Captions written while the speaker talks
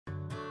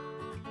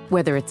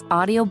Whether it's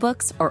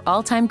audiobooks or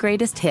all-time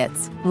greatest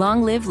hits,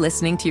 long live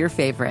listening to your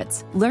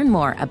favorites. Learn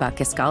more about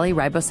Kisqali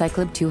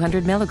Ribociclib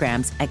 200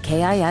 milligrams at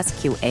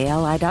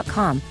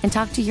KISQALI.com and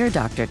talk to your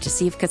doctor to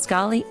see if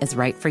Kisqali is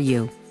right for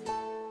you.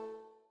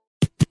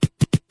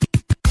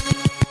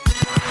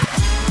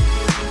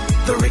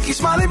 The Rickey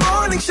Smiley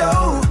Morning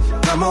Show,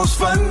 the most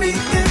funny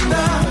in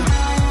the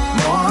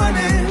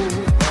morning.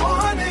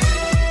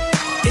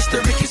 It's the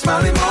Rickey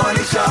Smiley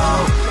Morning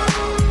Show.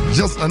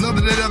 Just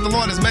another day that the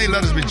Lord has made.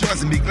 Let us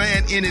rejoice and be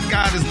glad in it.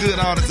 God is good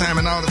all the time,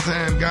 and all the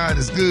time God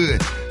is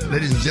good.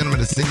 Ladies and gentlemen,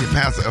 the senior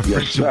pastor of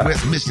Friendship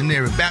West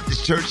Missionary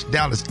Baptist Church,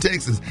 Dallas,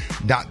 Texas,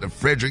 Dr.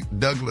 Frederick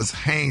Douglass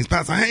Haynes.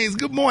 Pastor Haynes,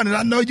 good morning.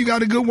 I know you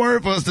got a good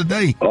word for us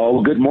today.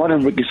 Oh, good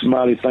morning, Rickey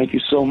Smiley. Thank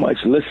you so much.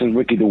 Listen,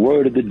 Rickey, the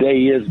word of the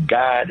day is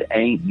God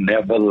ain't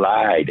never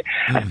lied.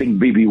 I think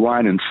B.B.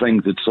 Winans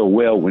sings it so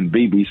well when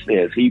B.B.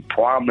 says, he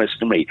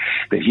promised me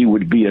that he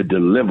would be a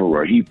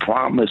deliverer. He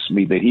promised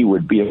me that he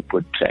would be a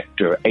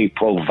protector, a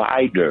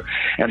provider.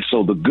 And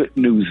so the good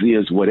news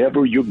is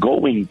whatever you're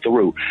going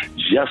through,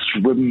 just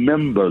remember,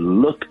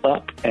 look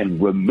up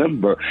and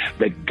remember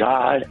that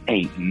God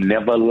ain't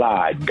never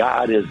lied.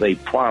 God is a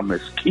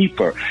promise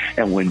keeper.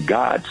 And when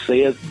God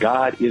says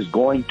God is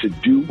going to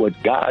do what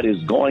God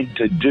is going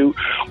to do,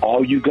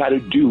 all you got to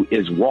do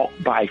is walk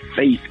by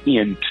faith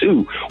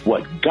into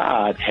what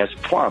God has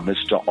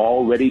promised to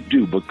already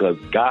do, because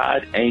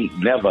God ain't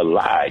never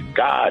lied.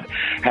 God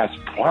has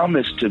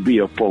promised to be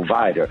a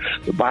provider.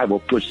 The Bible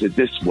puts it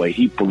this way.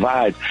 He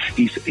provides,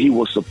 he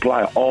will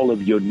supply all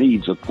of your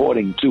needs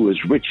according to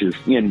his riches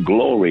in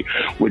glory,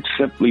 which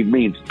simply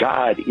means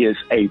God is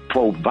a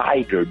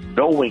provider.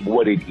 Knowing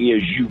what it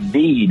is you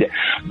need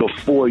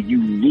before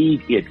you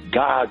need it,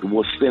 God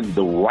will send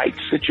the right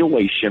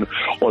situation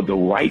or the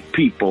right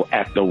people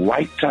at the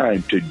right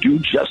time to do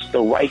just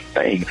the right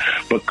thing,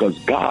 because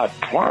God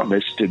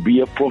promised to be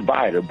a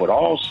provider. But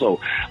also,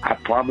 I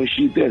promise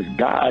you this,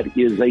 God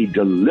is a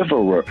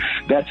deliverer.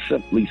 That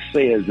simply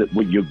says that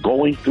when you're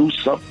going through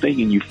something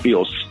and you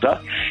feel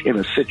stuck in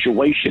a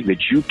situation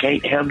that you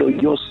can't handle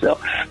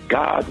yourself,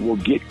 God will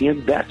get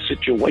in that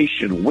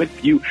situation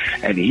with you.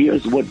 And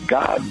here's what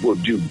God will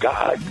do.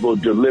 God will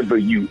deliver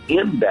you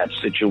in that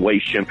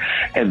situation,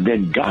 and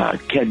then God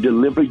can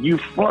deliver you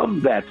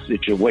from that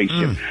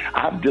situation.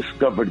 I've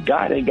discovered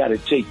God ain't got to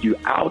take you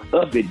out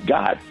of it.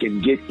 God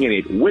can get in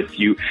it with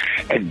you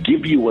and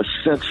give you a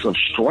sense of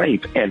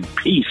strength and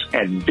peace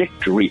and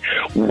victory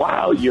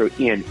while you're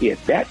in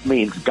it. That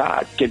means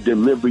God can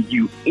deliver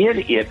you in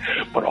it,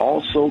 but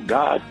also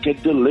God can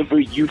deliver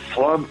you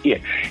from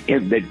it,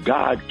 and that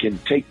God can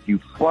take you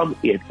from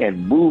it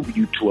and move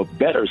you to a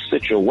better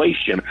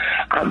situation.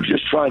 I'm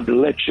just trying to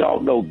let y'all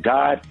know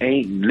God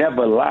ain't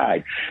never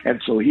lied.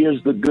 And so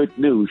here's the good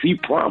news. He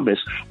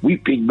promised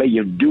weeping may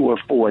endure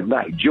for a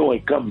night.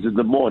 Joy comes in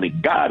the morning.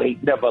 God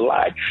ain't never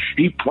lied.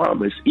 He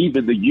promised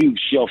even the youth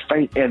shall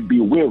faint and be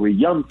weary.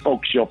 Young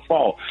folks shall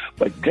fall.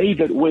 But they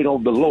that wait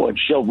on the Lord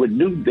shall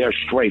renew their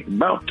strength,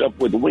 mount up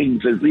with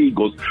wings as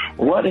eagles,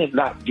 run and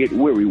not get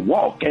weary,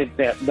 walk and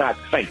not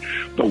faint.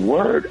 The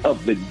word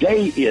of the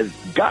day is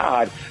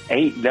God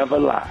ain't never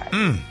lied.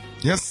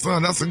 Yes, sir.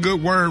 That's a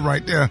good word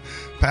right there,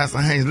 Pastor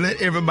Haynes.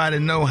 Let everybody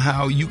know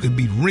how you can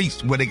be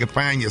reached, where they can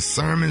find your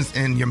sermons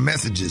and your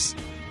messages.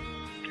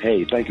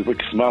 Hey, thank you,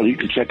 Rickey Smiley. You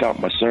can check out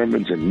my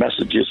sermons and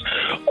messages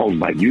on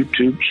my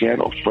YouTube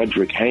channel,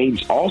 Frederick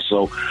Haynes,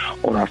 also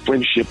on our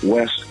Friendship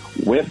West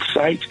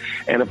website,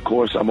 and of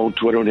course I'm on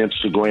Twitter and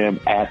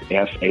Instagram at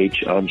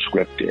FH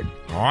Unscripted.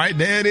 All right,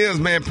 there it is,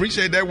 man.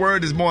 Appreciate that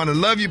word this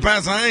morning. Love you,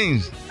 Pastor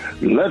Haynes.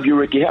 Love you,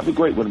 Rickey. Have a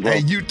great one, bro. Hey,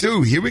 you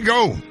too. Here we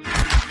go.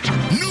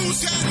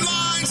 News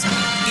headlines,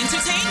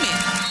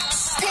 entertainment,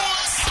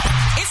 sports.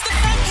 It's the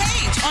front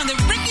page on the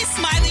Rickey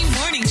Smiley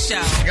Morning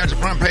Show. You got your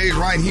front page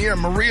right here.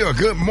 Maria,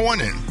 good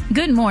morning.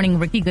 Good morning,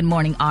 Rickey. Good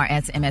morning,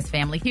 RSMS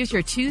family. Here's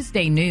your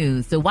Tuesday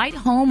news. The white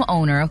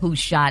homeowner who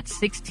shot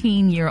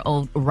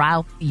 16-year-old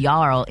Ralph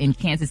Yarl in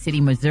Kansas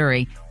City,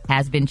 Missouri,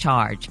 has been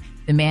charged.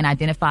 The man,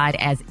 identified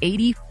as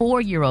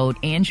 84-year-old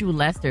Andrew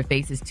Lester,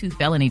 faces 2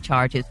 felony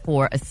charges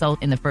for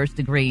assault in the first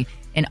degree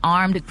and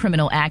armed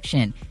criminal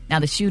action. Now,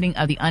 the shooting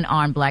of the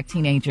unarmed black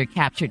teenager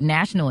captured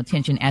national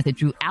attention as it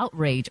drew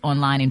outrage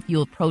online and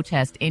fueled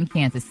protests in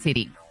Kansas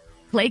City.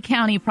 Clay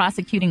County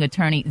prosecuting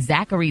attorney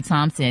Zachary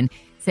Thompson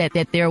said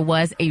that there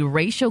was a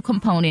racial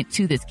component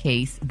to this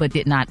case, but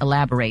did not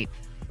elaborate.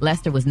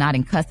 Lester was not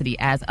in custody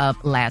as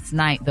of last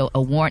night, though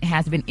a warrant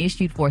has been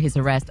issued for his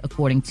arrest,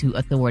 according to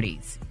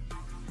authorities.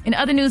 In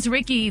other news,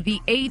 Rickey,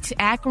 the 8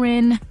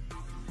 Akron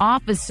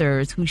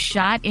officers who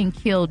shot and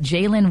killed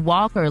Jalen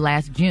Walker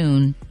last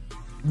June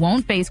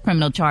won't face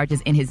criminal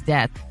charges in his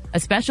death. A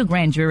special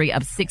grand jury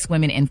of 6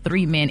 women and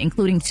 3 men,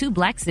 including 2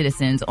 black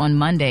citizens, on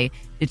Monday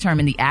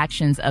determined the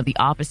actions of the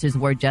officers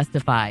were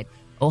justified.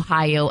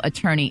 Ohio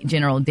Attorney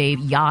General Dave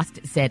Yost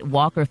said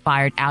Walker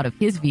fired out of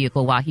his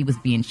vehicle while he was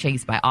being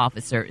chased by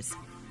officers.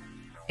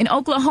 In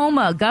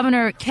Oklahoma,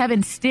 Governor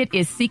Kevin Stitt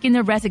is seeking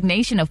the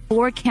resignation of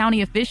 4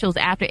 county officials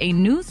after a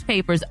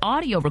newspaper's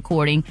audio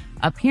recording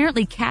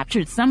apparently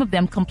captured some of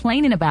them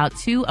complaining about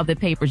 2 of the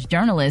paper's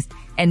journalists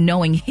and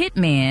knowing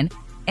Hitman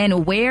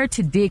and where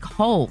to dig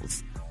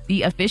holes.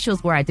 The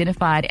officials were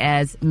identified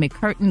as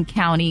McCurtain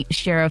County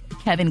Sheriff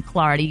Kevin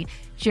Clardy,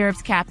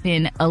 Sheriff's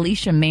Captain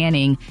Alicia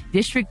Manning,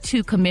 District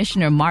 2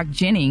 Commissioner Mark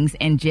Jennings,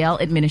 and Jail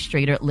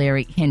Administrator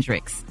Larry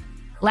Hendricks.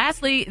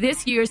 Lastly,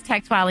 this year's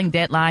tax filing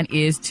deadline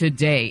is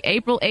today,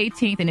 April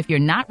 18th, and if you're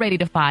not ready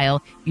to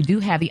file, you do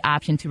have the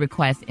option to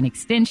request an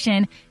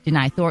extension.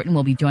 Janai Thornton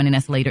will be joining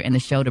us later in the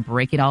show to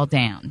break it all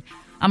down.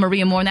 I'm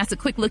Maria Moore, and that's a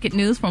quick look at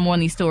news. For more on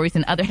these stories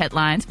and other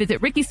headlines,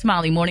 visit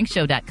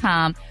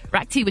RickySmileyMorningShow.com.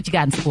 Rock T, what you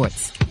got in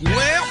sports?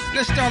 Well,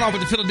 let's start off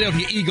with the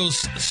Philadelphia Eagles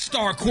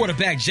star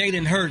quarterback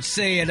Jalen Hurts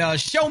said,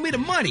 show me the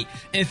money.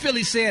 And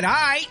Philly said, all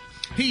right.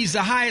 He's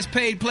the highest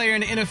paid player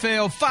in the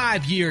NFL,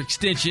 5-year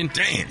extension.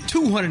 Damn.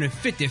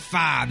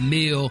 $255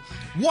 million,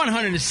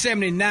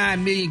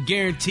 $179 million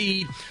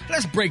guaranteed.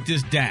 Let's break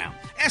this down.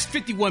 That's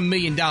 $51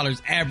 million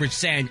average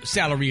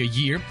salary a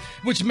year,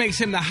 which makes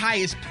him the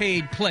highest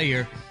paid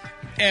player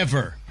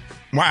ever.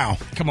 Wow.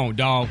 Come on,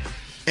 dog.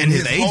 And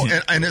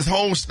his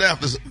whole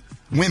staff is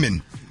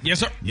women.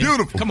 Yes, sir.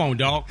 Beautiful. Come on,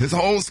 dog. His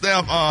whole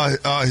staff,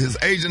 his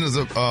agent is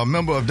a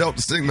member of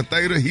Delta Sigma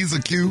Theta. He's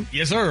a Q.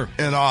 Yes, sir.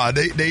 And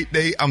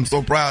I'm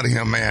so proud of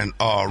him, man.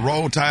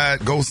 Roll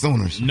Tide, go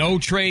Sooners. No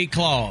trade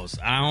clause.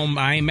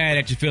 I ain't mad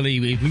at you, Philly.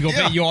 If we gonna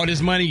pay you all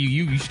this money,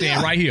 you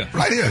stand right here.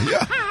 Right here,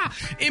 yeah.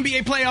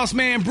 NBA playoffs,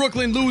 man.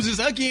 Brooklyn loses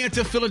again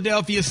to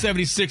Philadelphia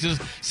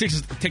 76ers.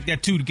 Sixers take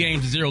that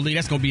 2-0 lead.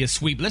 That's gonna be a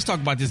sweep. Let's talk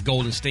about this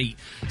Golden State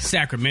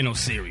Sacramento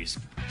series.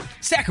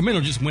 Sacramento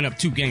just went up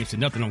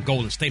 2-0 on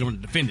Golden State on the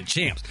defending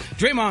champs.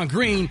 Draymond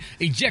Green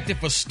ejected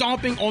for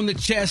stomping on the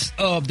chest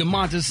of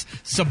Domantas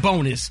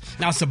Sabonis.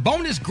 Now,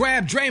 Sabonis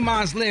grabbed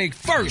Draymond's leg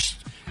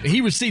first.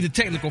 He received a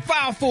technical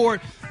foul for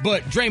it,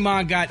 but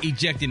Draymond got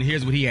ejected, and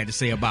here's what he had to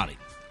say about it.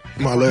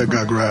 My leg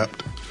got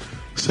grabbed.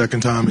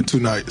 Second time in 2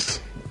 nights.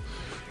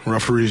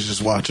 Referees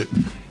just watch it.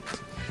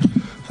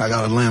 I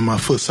got to land my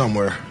foot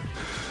somewhere.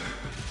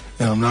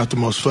 And I'm not the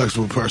most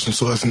flexible person,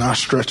 so it's not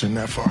stretching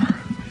that far.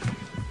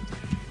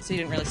 So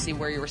you didn't really see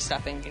where you were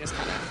stepping. You just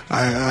kind of...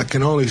 I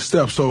can only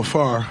step so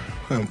far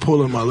and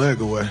pulling my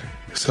leg away.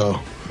 So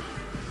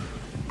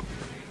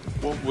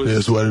it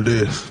is what it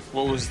is.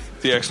 What was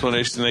the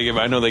explanation they gave?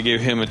 I know they gave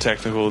him a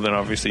technical, then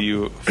obviously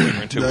you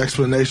flagrant too. The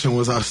explanation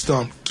was I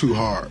stumped too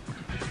hard.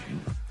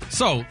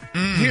 So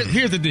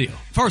here's the deal.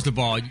 First of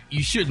all,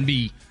 you shouldn't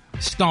be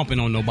stomping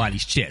on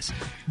nobody's chest.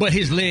 But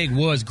his leg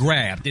was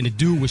grabbed, and the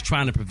dude was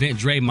trying to prevent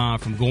Draymond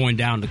from going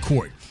down the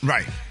court.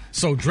 Right.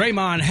 So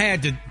Draymond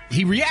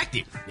he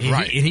reacted.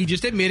 And he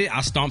just admitted,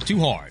 I stomped too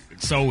hard.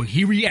 So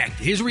he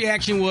reacted. His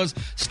reaction was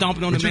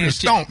stomping on the man's chest.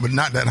 Stomp, but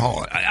not that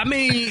hard. I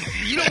mean,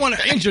 you don't want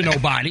to injure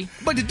nobody,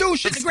 but the dude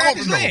shouldn't grab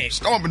his leg.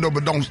 Stomping though,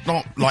 but don't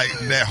stomp like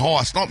that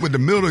hard. Stomp with the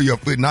middle of your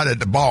foot, not at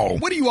the ball.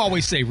 What do you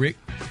always say, Rick?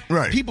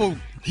 Right. People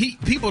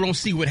don't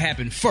see what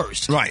happened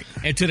first. Right.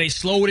 Until they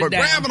slowed it but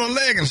down. But grabbing a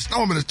leg and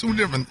stomping is 2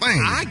 different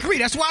things. I agree.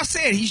 That's why I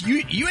said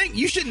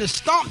you shouldn't have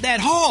stomped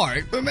that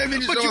hard. But maybe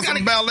you should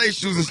some ballet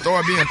shoes and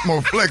start being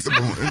more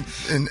flexible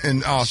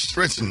and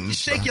stretching.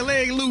 Shake your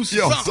leg loose.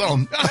 Yeah,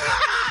 something.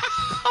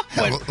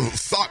 Have a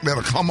sock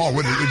that'll come off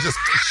with it.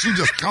 She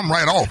just come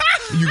right off.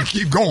 You can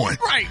keep going.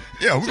 Right.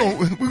 Yeah,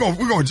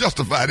 we're gonna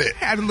justify that.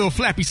 Have a little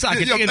flappy sock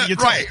at the end of your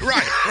toe.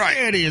 Right.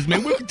 There it is,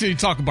 man. We'll continue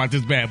to talk about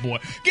this bad boy.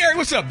 Gary,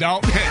 what's up,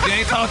 dog? They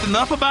ain't talked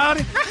enough about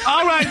it?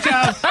 All right,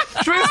 y'all.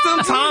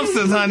 Tristan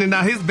Thompson, honey.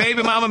 Now, his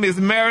baby mama, Miss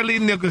Marilee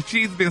Nichols,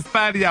 she's been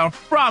spotted y'all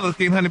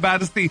frolicking, honey, by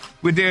the sea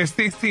with their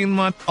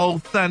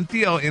 16-month-old son,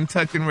 Theo, in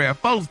touching rare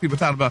photos people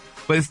talking about.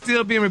 But it's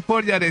still being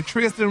reported, y'all, that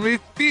Tristan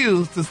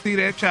refused to see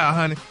that child,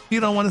 honey. He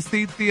don't want to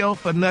see Theo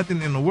for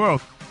nothing in the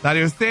world. Now,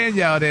 they're saying,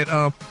 y'all,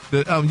 that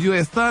the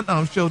U.S. Sun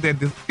showed that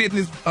this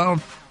fitness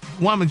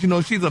woman,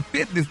 she's a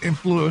fitness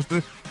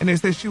influencer, and they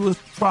said she was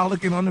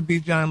frolicking on the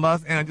beach in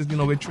Los Angeles,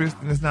 where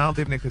Tristan is now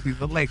living there because he's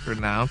a Laker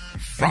now.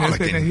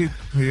 Frolicking?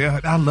 Yeah,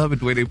 I love it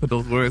the way they put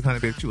those words, honey,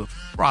 that she was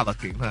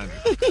frolicking, honey,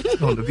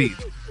 on the beach.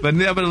 But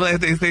nevertheless,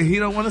 they say he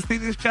don't want to see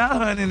this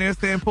child, honey, and they're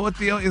saying poor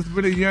Theo is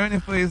really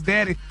yearning for his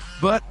daddy.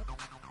 But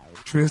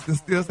Tristan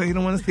still say he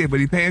don't want to see it, but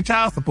he's paying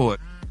child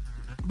support.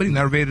 But he's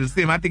not ready to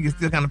see him. I think he's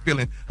still kind of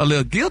feeling a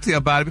little guilty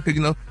about it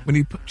because, when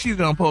he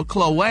cheated on poor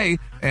Chloe,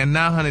 and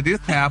now, honey,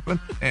 this happened,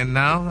 and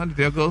now, honey,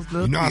 there goes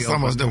little Theo. How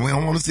some of us do. We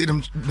don't want to see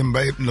them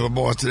little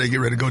boys till they get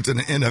ready to go to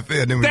the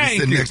NFL. Then we just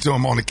sit next to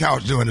him on the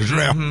couch during the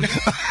draft.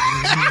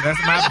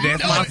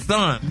 That's my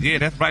son. Yeah,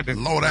 that's right. That's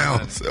low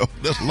down. So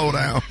let's low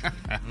down.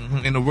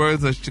 In the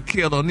words of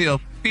Shaquille O'Neal,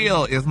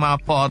 Phil is my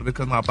father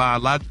because my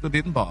biological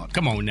didn't bother.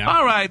 Come on now.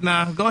 All right,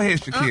 now, go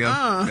ahead,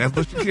 Shaquille. That's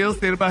what Shaquille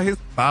said about his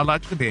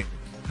biological daddy.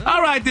 All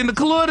right, then the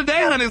color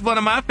today, honey, is one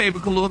of my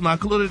favorite colors. My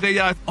color today,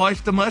 y'all, is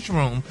oyster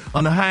mushroom.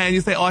 On the high end,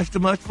 you say oyster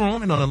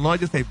mushroom, and on the low,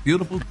 you say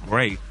beautiful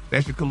gray.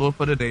 That's your color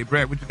for today.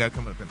 Brad, what you got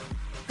coming up in there?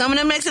 Coming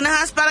up next in the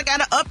hot spot, I got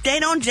an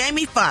update on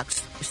Jamie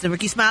Foxx. It's the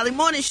Rickey Smiley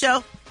Morning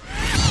Show.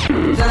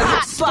 The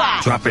hot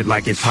spot. Drop it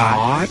like it's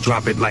hot.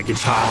 Drop it like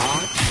it's hot.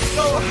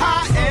 So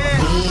hot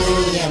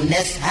and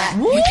that's hot.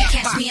 You can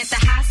catch me at the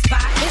hot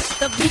spot. It's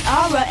the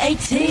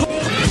BR18.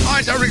 All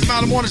right, y'all, Rickey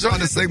Smiley Morning Show.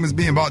 This segment's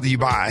being brought to you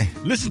by.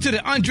 Listen to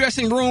the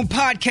Undressing Room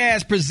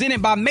podcast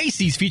presented by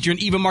Macy's, featuring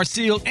Eva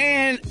Marcille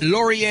and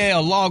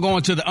L'Oreal. Log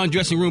on to the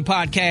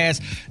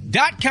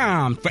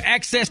undressingroompodcast.com for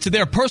access to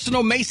their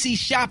personal Macy's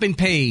shopping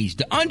page.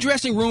 The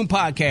Undressing Room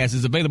podcast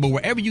is available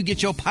wherever you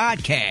get your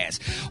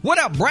podcasts. What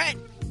up, Brett?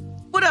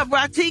 What up,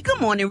 Rock T? Good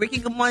morning, Ricky.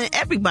 Good morning,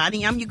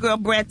 everybody. I'm your girl,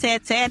 Brad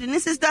Tad, and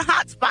this is the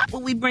hot spot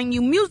where we bring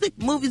you music,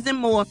 movies, and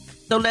more.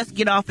 So let's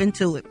get off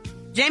into it.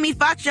 Jamie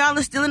Foxx, y'all,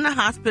 is still in the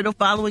hospital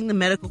following the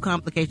medical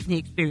complication he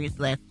experienced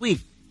last week.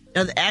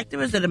 Now, the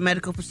actor is at a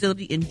medical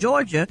facility in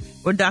Georgia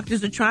where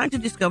doctors are trying to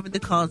discover the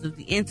cause of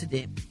the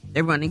incident.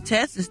 They're running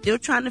tests and still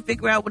trying to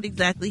figure out what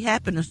exactly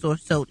happened, a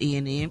source told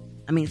CNN.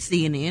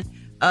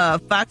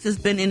 Fox has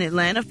been in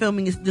Atlanta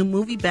filming his new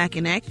movie, Back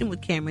in Action,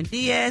 with Cameron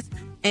Diaz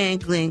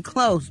and Glenn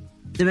Close.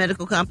 The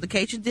medical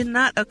complication did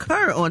not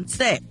occur on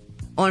set.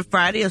 On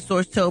Friday, a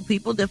source told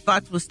People that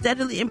Fox was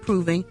steadily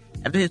improving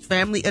after his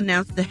family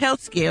announced the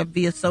health scare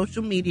via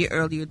social media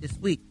earlier this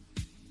week.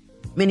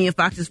 Many of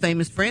Fox's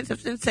famous friends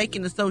have since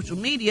taken to social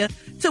media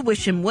to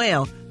wish him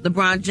well.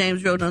 LeBron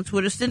James wrote on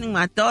Twitter, sending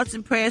my thoughts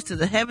and prayers to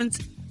the heavens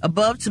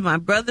above to my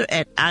brother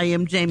at I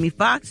Am Jamie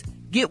Foxx.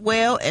 Get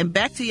well and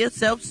back to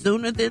yourself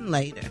sooner than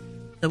later.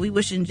 So we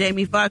wishing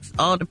Jamie Foxx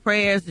all the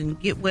prayers and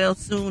get well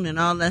soon and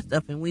all that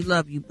stuff. And we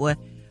love you, boy.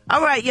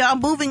 All right, y'all,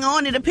 moving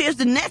on. It appears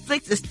that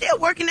Netflix is still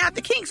working out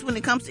the kinks when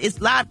it comes to its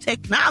live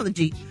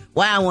technology.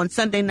 Wow, on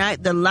Sunday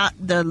night, the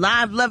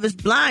live Love is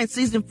Blind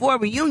Season 4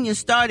 reunion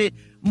started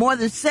more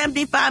than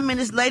 75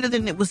 minutes later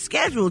than it was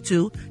scheduled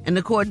to. And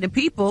according to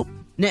People,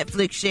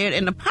 Netflix shared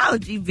an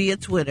apology via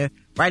Twitter,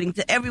 writing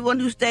to everyone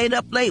who stayed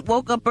up late,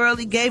 woke up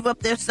early, gave up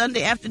their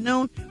Sunday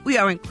afternoon. We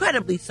are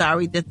incredibly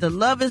sorry that the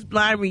Love is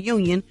Blind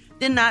reunion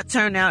did not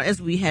turn out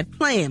as we had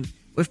planned.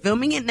 We're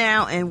filming it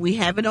now, and we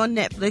have it on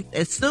Netflix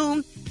as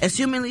soon as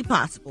humanly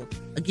possible.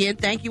 Again,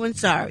 thank you and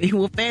sorry.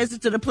 Well, fans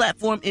into the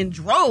platform in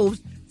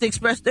droves to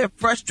express their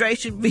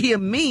frustration via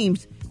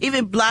memes.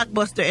 Even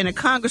Blockbuster and a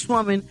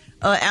Congresswoman,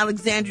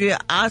 Alexandria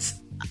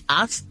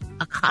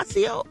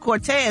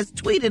Ocasio-Cortez,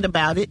 tweeted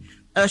about it,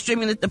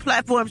 streaming that the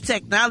platform's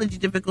technology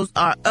difficulties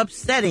are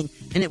upsetting,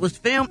 and it was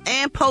filmed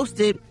and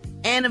posted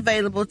and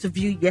available to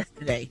view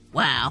yesterday.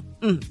 Wow.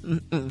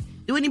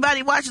 Do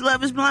anybody watch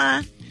Love is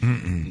Blind? I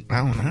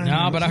don't know.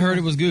 No, but I heard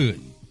it was good.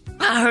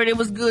 I heard it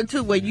was good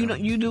too. Where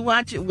you do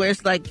watch it, where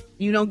it's like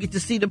you don't get to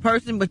see the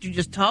person, but you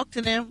just talk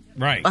to them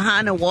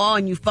behind a wall,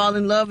 and you fall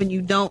in love, and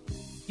you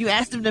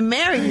ask them to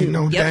marry you. Ain't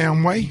no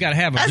damn way. You gotta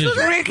have a vision.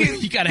 Ricky,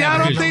 You gotta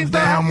have a don't vision. think so?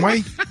 Damn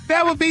way.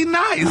 That would be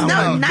nice. I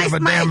don't give a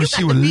damn if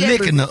she was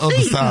licking the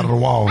other side of the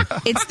wall.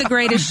 It's the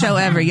greatest show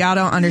ever. Y'all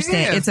don't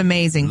understand. Yeah. It's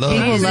amazing. Love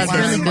People is love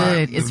blind. it. really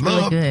good. It's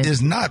really Love good.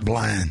 is not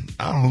blind.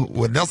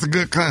 Well, that's a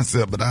good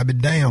concept, but I be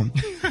damned.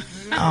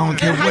 I don't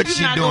care what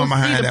she doing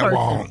behind that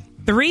wall.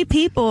 3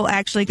 people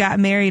actually got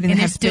married and And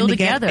they're have still been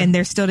together. and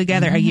they're still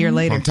together a year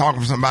later. I'm talking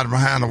to somebody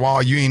behind the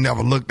wall. You ain't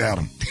never looked at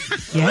them.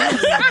 Yeah.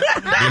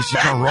 Then she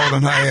come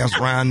rolling her ass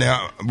around there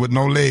with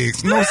no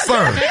legs. No,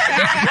 sir.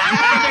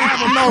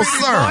 No,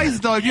 sir. Voice,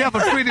 though. If you have a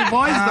pretty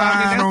voice,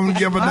 I don't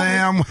give a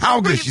damn how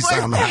good she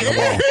sound behind the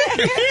wall.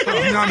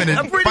 You know how many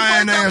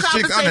fine ass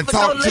chicks I done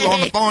talk to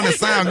on the phone that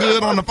sound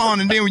good on the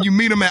phone, and then when you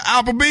meet them at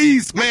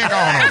Applebee's, man, go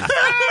on.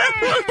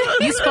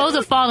 You're supposed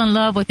to fall in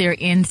love with their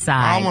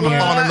inside. I want to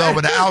fall in love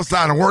with the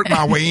outside and work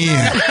my way in. All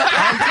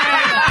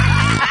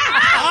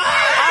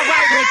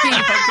right, Ricky.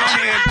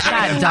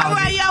 God, dog. All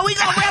right, y'all, we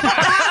gonna wrap up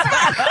the hot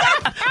spot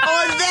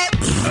on that.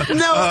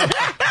 No.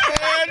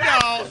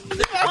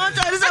 One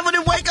time, this when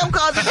the wake up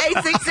calls at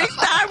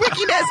 866-9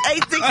 Ricky.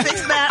 That's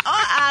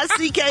 866-9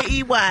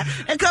 RICKEY.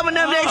 And coming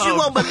up next, you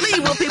won't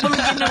believe what people are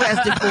getting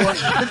arrested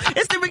for.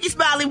 It's the Rickey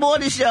Smiley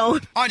Morning Show. All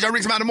right, y'all,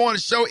 Rickey Smiley Morning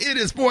Show. It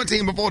is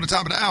 14 before the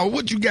top of the hour.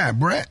 What you got,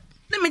 Brett?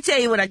 Let me tell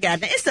you what I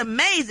got. Now, it's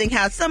amazing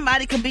how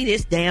somebody can be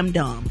this damn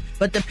dumb.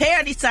 But the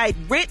parody site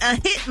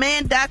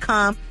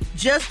Rent-A-Hitman.com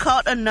just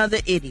caught another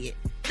idiot.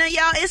 Now,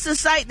 y'all, it's a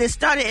site that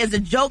started as a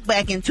joke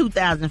back in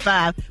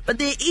 2005, but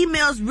then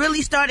emails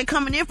really started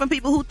coming in from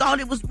people who thought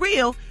it was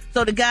real,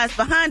 so the guys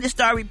behind it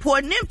started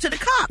reporting them to the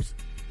cops.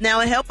 Now,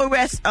 it helped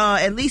arrest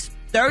at least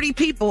 30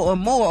 people or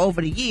more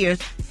over the years,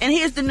 and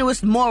here's the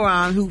newest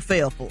moron who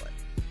fell for it.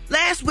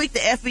 Last week, the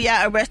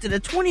FBI arrested a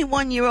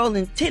 21-year-old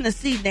in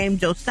Tennessee named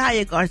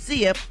Josiah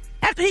Garcia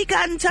after he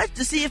got in touch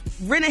to see if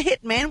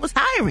Rent-A-Hitman was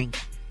hiring.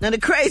 Now, the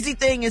crazy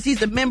thing is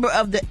he's a member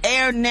of the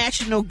Air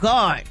National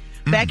Guard.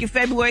 Back in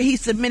February, he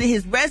submitted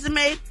his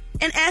resume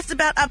and asked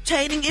about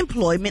obtaining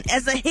employment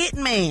as a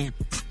hitman.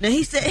 Now,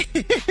 he said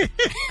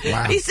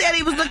he said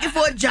he was looking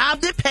for a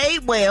job that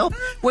paid well,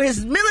 where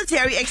his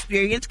military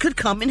experience could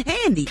come in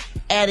handy,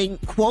 adding,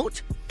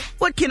 quote,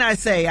 "What can I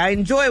say? I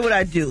enjoy what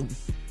I do.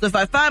 So if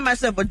I find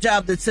myself a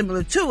job that's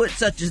similar to it,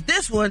 such as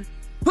this one,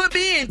 put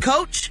me in,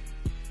 coach."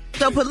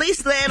 So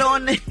police led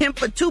on him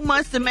for 2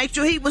 months to make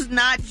sure he was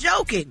not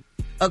joking.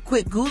 A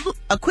quick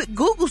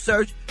Google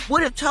search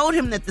would have told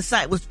him that the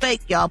site was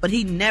fake, y'all, but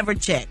he never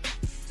checked.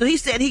 So he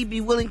said he'd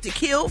be willing to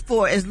kill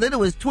for as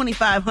little as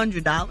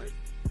 $2,500.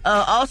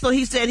 Also,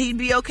 he said he'd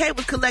be okay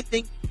with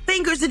collecting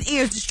fingers and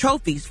ears as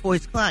trophies for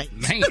his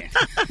clients. Man.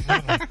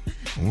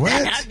 What?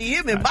 I need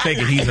him in my take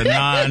it life. he's a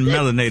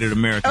non-melanated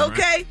American.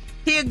 Okay. Right?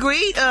 He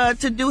agreed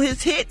to do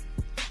his hit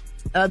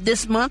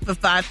this month for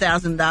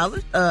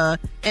 $5,000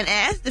 and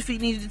asked if he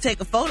needed to take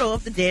a photo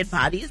of the dead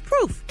body as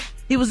proof.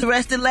 He was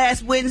arrested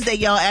last Wednesday,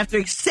 y'all, after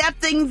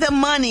accepting the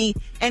money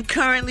and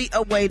currently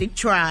awaiting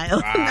trial.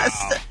 Wow.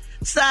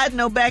 Side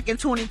note, back in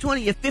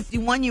 2020, a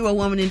 51-year-old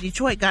woman in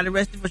Detroit got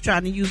arrested for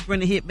trying to use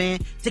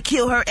Rent-A-Hitman to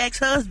kill her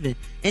ex-husband.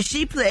 And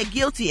she pled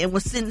guilty and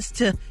was sentenced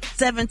to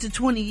 7 to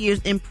 20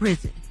 years in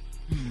prison.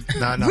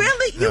 No.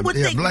 Really? You would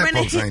think black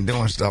folks ain't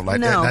doing stuff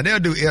like that. No. Now, they'll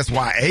do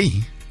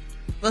SYA.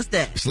 What's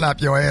that?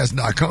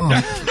 Slapyourass.com.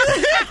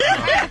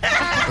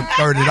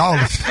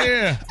 $30.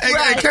 Yeah.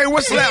 Hey, K,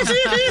 what slaps?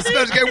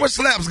 Special K, what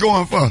slaps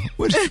going for?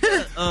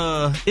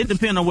 It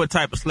depends on what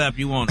type of slap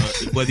you want.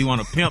 Whether you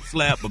want a pimp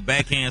slap, a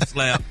backhand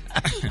slap,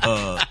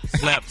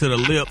 slap to the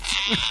lips,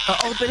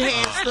 Open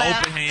hand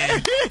slap. open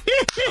hand.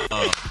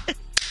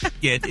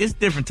 Yeah, it's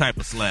different type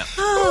of slap.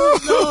 Oh,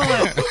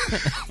 Lord.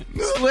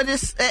 What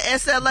is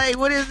SLA?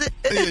 What is it?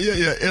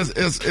 Yeah.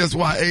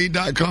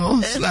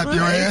 SYA.com. Slap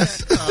your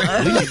ass. We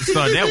need to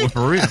start that one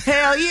for real.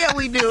 Hell yeah,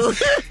 we do.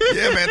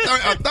 Yeah, man.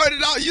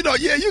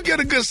 $30. You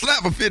get a good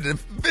slap for $50.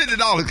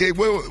 Okay,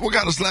 what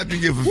kind of slap you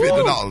get for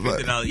 $50?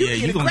 $50, You yeah,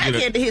 get a gonna get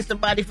crackhead to hit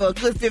somebody for a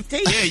good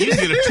 15. Yeah, you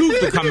get a tooth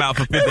to come out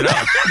for $50.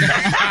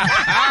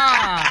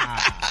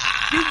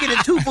 You get a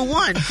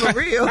 2-for-1 for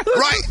real.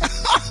 Right.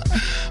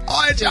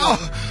 All right, y'all.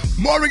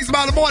 More Rickey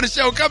Smiley Morning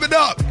Show coming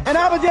up. And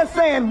I was just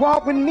saying,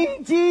 walk with me,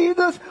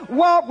 Jesus,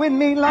 walk with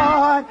me,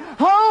 Lord.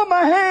 Hold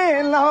my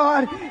hand,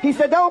 Lord. He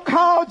said, don't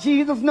call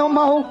Jesus no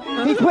more.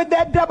 He put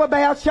that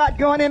double-barrel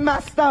shotgun in my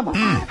stomach.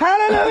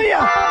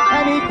 Hallelujah.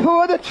 And he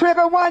pulled the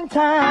trigger one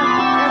time.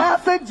 And I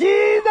said,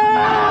 Jesus,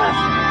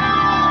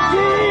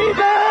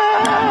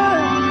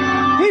 Jesus.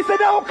 He said,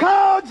 don't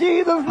call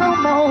Jesus no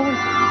more.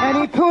 And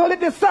he pulled it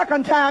the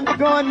second time. The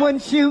gun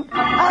wouldn't shoot.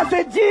 I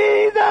said,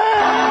 Jesus.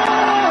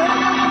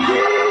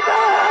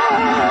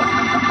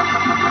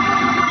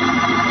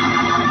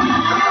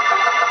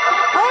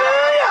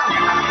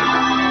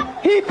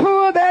 Hallelujah. He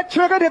pulled that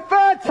trigger the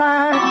third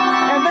time,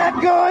 and that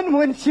gun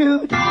wouldn't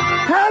shoot.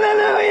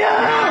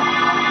 Hallelujah.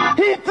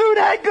 He threw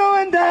that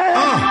gun down,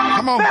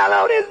 fell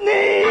on his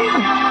knees,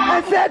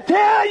 and said,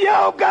 tell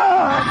your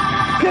God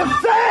to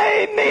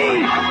save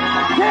me.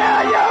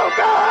 Tell your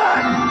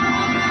God.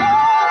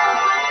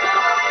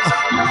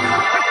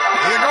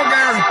 Here you go,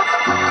 Gary.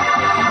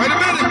 Wait a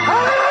minute.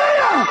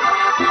 Hallelujah.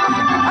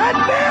 And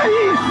now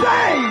he's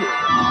saved.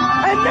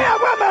 And now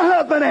where my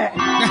husband at?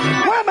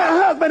 Where my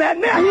husband at?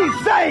 Now he's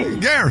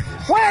saved. Gary.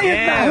 Where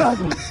is my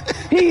husband?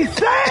 He's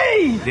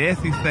saved.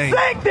 Yes, he's saved.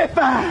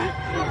 Sanctified.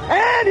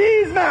 And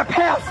he's my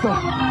pastor.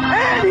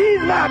 And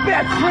he's my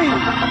best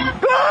friend.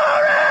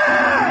 Glory!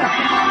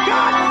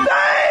 God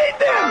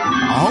saved him.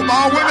 I hope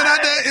all women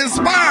out there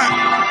inspired.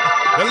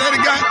 The lady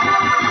got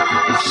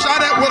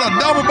shot at with a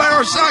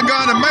double-barrel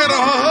shotgun and made her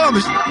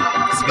husband.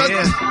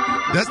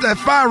 That's that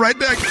fire right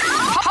there.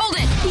 Hold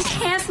it. He's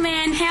half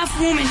man, half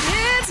woman.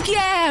 It's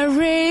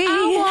Gary.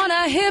 I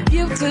wanna hip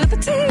you to the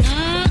T.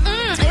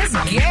 It's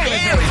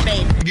Gary,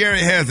 baby.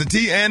 Gary has the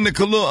tea and the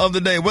color of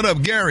the day. What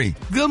up, Gary?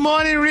 Good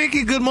morning,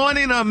 Ricky. Good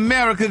morning,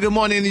 America. Good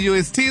morning to you.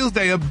 It's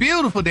Tuesday, a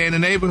beautiful day in the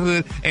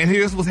neighborhood. And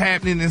here's what's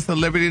happening in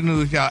celebrity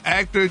news, y'all.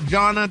 Actor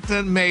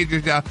Jonathan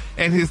Majors, y'all,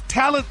 and his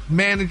talent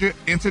manager,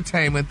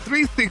 Entertainment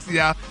 360,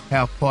 y'all,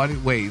 have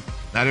parted ways.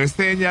 Now, they're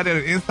saying, y'all, that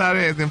an insider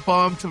has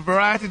informed to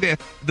Variety that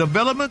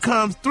development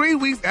comes 3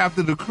 weeks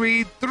after the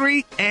Creed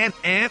 3 and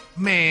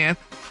Ant-Man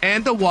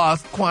and the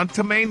Wasp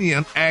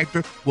Quantumanian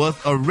actor was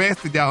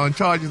arrested, y'all, on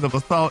charges of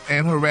assault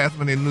and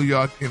harassment in New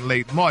York in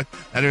late March.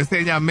 Now, they're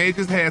saying, y'all,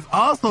 Majors has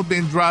also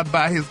been dropped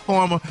by his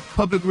former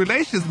public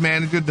relations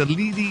manager, the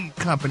Leedy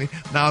Company.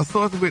 Now, a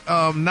source with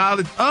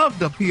knowledge of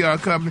the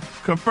PR company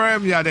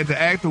confirmed, y'all, that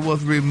the actor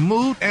was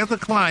removed as a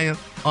client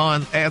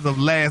as of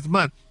last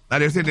month. Now,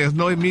 they're saying there's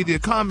no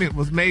immediate comment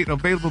was made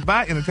available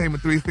by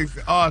Entertainment 360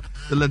 or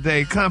the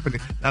Leedy Company.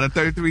 Now, the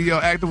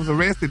 33-year-old actor was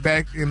arrested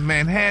back in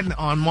Manhattan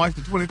on March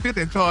the 25th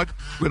and charged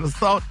with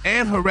assault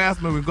and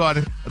harassment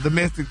regarding a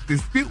domestic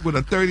dispute with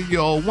a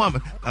 30-year-old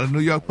woman. Now, the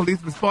New York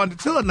police responded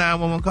to a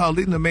 911 call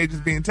leading to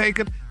Majors being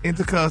taken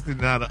into custody.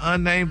 Now, the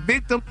unnamed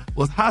victim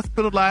was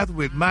hospitalized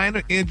with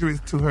minor injuries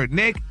to her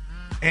neck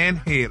and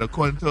head,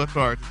 according to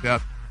authorities.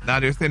 Now,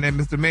 they're saying that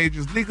Mr.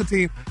 Majors' legal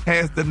team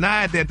has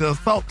denied that the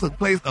assault took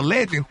place,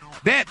 alleging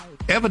that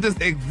evidence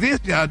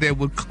exists, y'all, that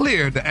would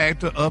clear the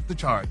actor of the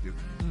charges.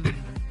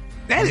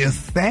 That is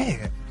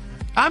sad.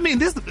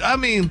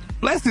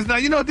 Bless his. Now,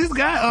 this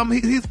guy,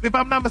 he's, if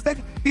I'm not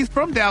mistaken, he's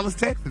from Dallas,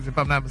 Texas, if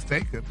I'm not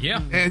mistaken.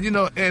 Yeah. And,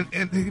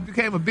 and he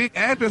became a big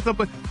actor and stuff,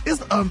 but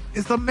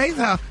it's amazing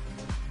how,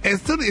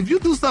 as soon as, if you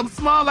do something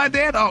small like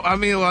that, or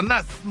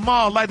not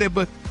small like that,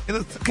 but in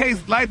a case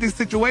like this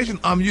situation,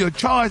 you're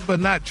charged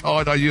but not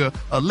charged, or you're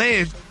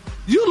alleged,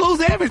 you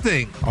lose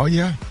everything. Oh,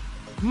 yeah.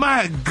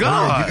 My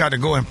God. You got to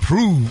go and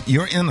prove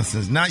your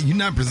innocence. You're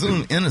not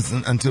presumed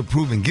innocent until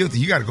proven guilty.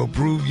 You got to go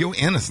prove your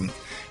innocence.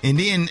 And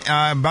then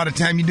by the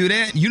time you do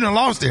that, you done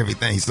lost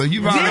everything. So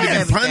you've already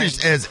been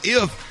punished as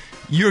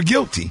if you're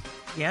guilty.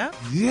 Yep.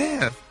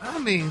 Yes. I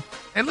mean,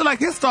 and look like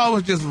his star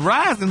was just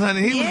rising,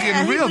 honey. He was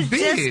getting real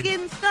big. Just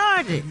getting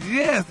started.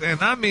 Yes,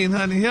 and I mean,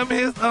 honey, him and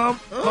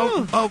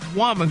his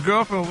woman,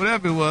 girlfriend,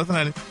 whatever it was,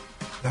 honey.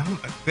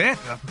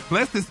 That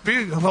bless his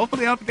spirit.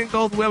 Hopefully everything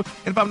goes well.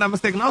 And if I'm not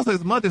mistaken, also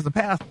his mother's a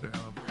pastor.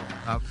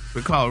 I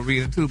recall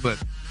reading too,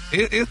 but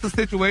it's the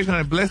situation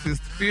that bless his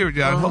spirit,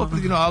 y'all.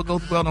 Hopefully, all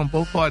goes well on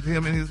both parts.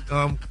 Him and his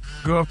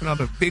girlfriend are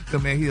the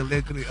victim, and he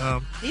allegedly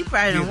he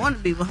probably don't want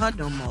to be with her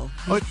no more.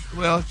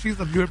 Well, she's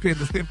of European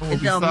descent.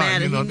 It don't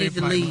matter. He needs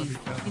to leave.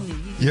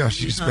 Yeah,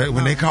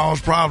 when they cause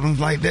problems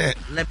like that,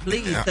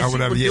 please, or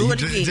whatever.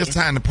 Just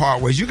time to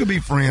part ways. You can be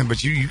friends,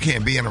 but you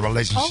can't be in a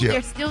relationship. Oh,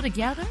 they're still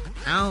together?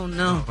 I don't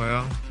know.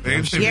 Well,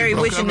 Gary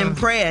wishing them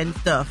prayer and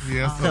stuff.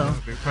 Yeah, so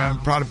they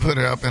probably put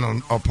her up in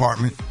an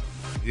apartment.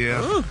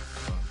 Yeah. Ooh.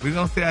 We're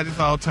going to see how this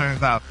all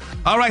turns out.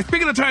 All right,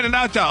 speaking of turning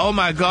out, y'all, oh,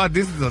 my God,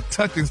 this is a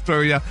touching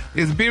story, y'all.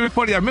 It's being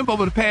reported, y'all, remember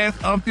over the past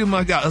few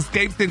months, y'all,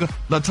 escape singer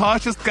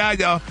LaTocha Scott,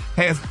 y'all,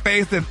 has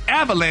faced an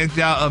avalanche,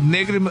 y'all, of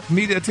negative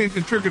media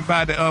attention triggered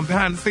by the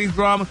behind-the-scenes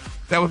drama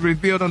that was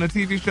revealed on the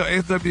TV show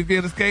SWV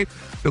and Escape.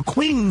 The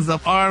queens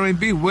of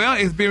R&B. Well,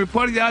 it's been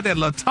reported, y'all, that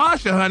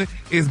LaTocha, honey,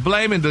 is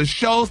blaming the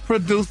show's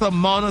producer,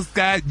 Mona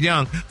Scott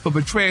Young, for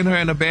betraying her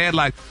in a bad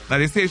light. Now,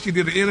 they said she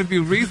did an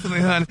interview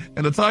recently, honey,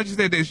 and LaTocha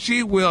said that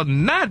she will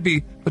not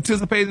be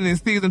participating in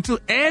season 2,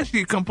 and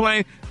she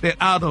complained that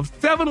out of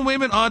 7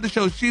 women on the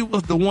show, she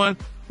was the one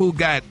who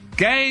got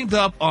ganged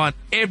up on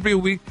every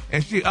week.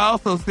 And she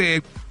also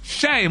said,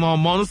 shame on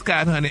Mona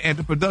Scott, honey, and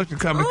the production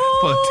company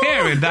for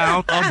tearing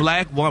down a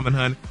black woman,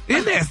 honey.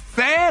 Isn't that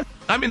sad?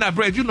 I mean, now,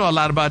 Brad, you know a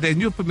lot about that, and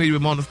you're familiar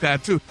with Mona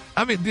Scott, too.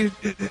 I mean, did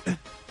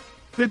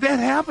that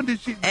happen?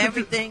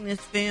 Everything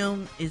that's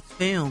filmed is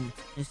filmed.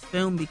 It's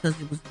filmed because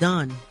it was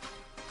done,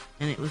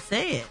 and it was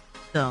said.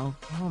 So.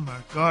 Oh, my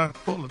God.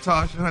 Poor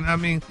LaTocha, honey. I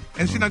mean,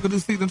 and she's not going to do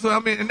season 2. I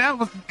mean, and that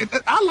was,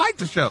 I like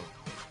the show.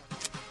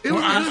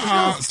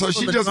 So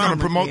she's just going to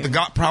promote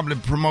probably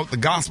promote the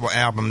gospel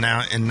album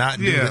now and not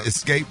do the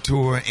Escape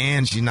tour,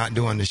 and she's not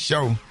doing the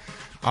show.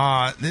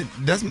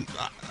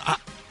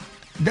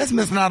 That's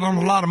missing out on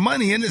a lot of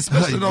money, and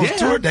especially those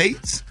tour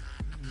dates.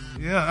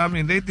 Yeah, I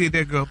mean, they did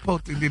that girl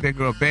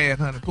bad,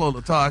 honey. Poor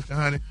LaTocha,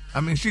 honey.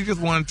 I mean, she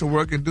just wanted to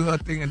work and do her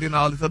thing, and then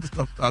all this other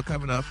stuff started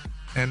coming up.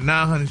 And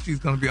now, honey, she's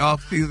going to be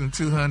off season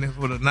 2, honey,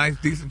 with a nice,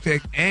 decent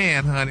check.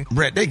 And, honey,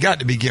 Brett, they got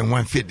to be getting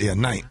 $150 a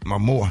night or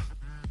more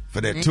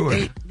for that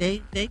tour.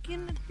 They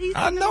can.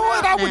 I know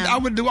it. I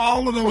would do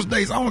all of those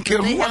days. I don't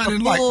care they who have I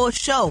didn't a full like.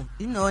 show,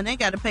 and they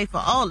got to pay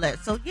for all that.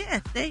 So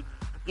yes.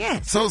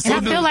 So I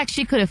feel like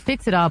she could have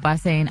fixed it all by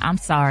saying, "I'm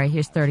sorry.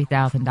 Here's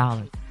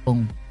 $30,000."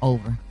 Boom,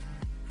 over.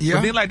 Yeah.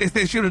 But then, like they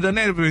said, she would have done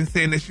that and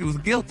saying that she was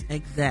guilty.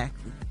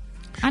 Exactly.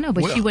 I know,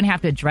 but she wouldn't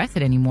have to address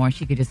it anymore.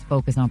 She could just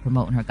focus on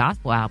promoting her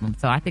gospel album.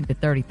 So I think the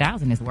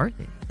 $30,000 is worth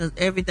it. Because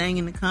everything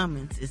in the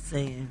comments is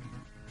saying,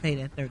 pay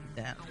that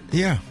 $30,000.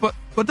 Yeah. But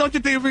don't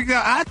you think, Rickey,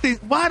 I think,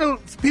 why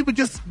don't people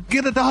just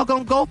get a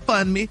doggone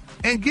GoFundMe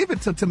and give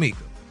it to Tamika?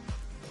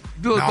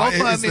 Do a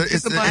GoFundMe.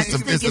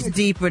 It's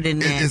deeper than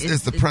that.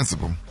 It's the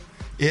principle.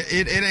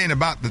 It ain't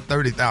about the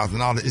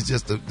 $30,000. It's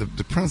just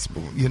the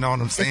principle. You know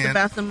what I'm saying? It's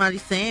about somebody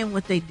saying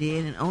what they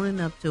did and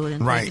owning up to it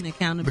and taking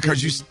accountability.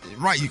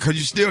 Because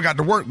you still got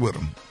to work with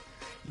them.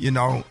 I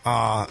don't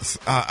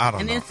know.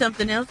 And then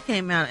something else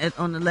came out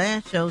on the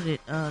last show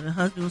that the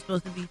husband was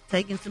supposed to be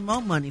taking some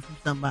more money from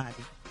somebody.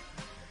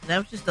 That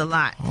was just a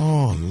lot.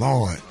 Oh,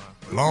 Lord.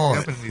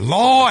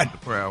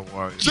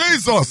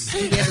 Jesus.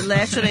 Yeah, the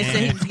last show they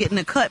said he was getting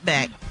a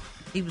cutback.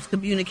 He was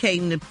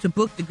communicating to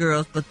book the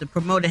girls, but the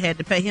promoter had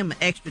to pay him an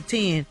extra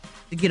 10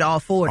 to get all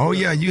 4. Oh,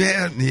 yeah,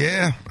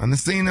 I've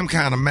seen them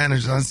kind of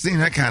managers. I've seen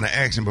that kind of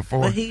action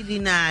before. But he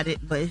denied it,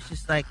 but it's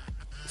just like.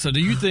 So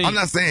do you think? I'm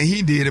not saying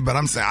he did it, but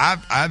I'm saying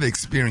I've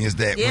experienced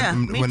that. Yeah,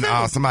 when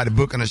somebody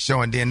booking a show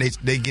and then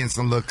they getting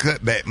some little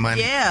cutback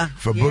money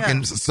for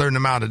booking a certain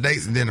amount of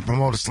dates, and then the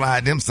promoter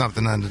slide them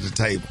something under the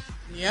table.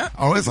 Yep.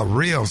 Oh, it's a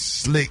real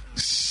slick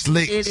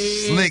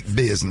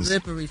business.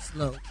 Slippery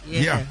slope.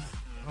 Yeah.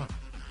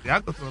 Y'all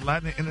go through a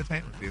lot in the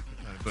entertainment business,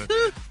 honey, but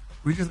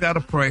we just got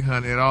to pray,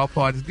 honey, at all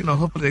parties.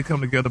 Hopefully they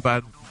come together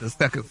by the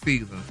second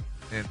season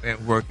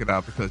and work it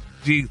out, because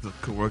Jesus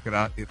could work it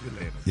out if he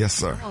let him. Yes,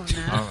 sir. Oh,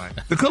 no. All right.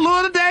 The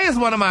color of the day is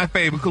one of my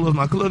favorite colors.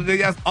 My color of the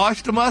day is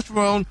oyster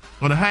mushroom.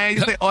 On the high end,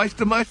 you say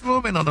oyster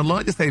mushroom, and on the low,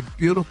 you say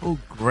beautiful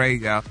gray,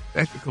 y'all.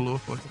 That's your color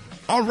for today.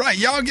 All right,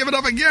 y'all give it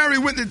up for Gary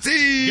with the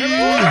T. All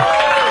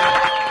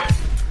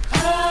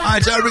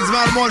right, y'all, Rickey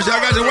Smiley Morning Show.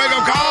 I got your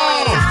wake-up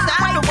call.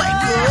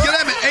 Get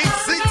at me,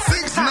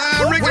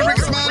 866-9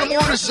 Rickey Smiley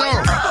Morning Show.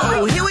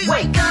 Oh, here we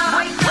wake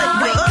up. It's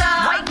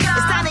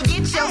time to get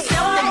yourself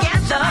together.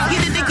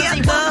 Get it together.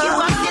 You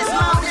up this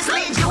morning,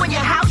 slid you in your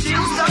house shoes,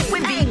 so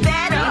we be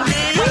better.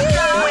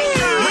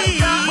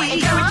 Wake up.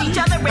 Encourage each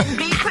other and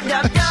be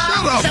productive.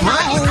 Shut up, bro.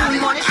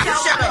 Morning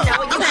Show.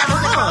 You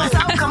have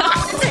fun.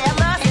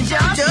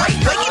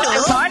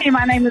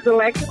 My name is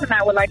Alexis, and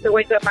I would like to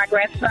wake up my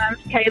grandsons,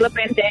 Caleb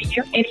and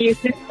Daniel, in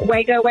Houston.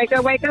 Wake up, wake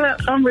up, wake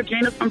up. I'm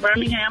Regina from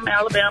Birmingham,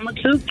 Alabama.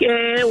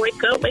 Tuke,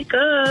 wake up, wake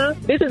up.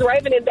 This is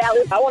Raven in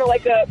Dallas. I want to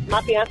wake up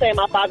my fiance and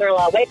my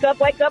father-in-law. Wake up,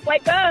 wake up,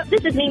 wake up.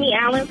 This is Mimi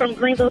Allen from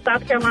Greenville,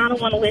 South Carolina.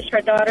 I want to wish her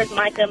daughters,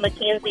 Micah and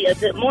Mackenzie, a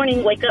good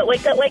morning. Wake up,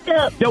 wake up, wake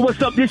up. Yo,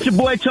 what's up? This your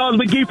boy Charles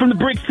McGee from the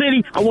Brick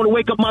City. I want to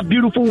wake up my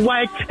beautiful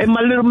wife and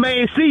my little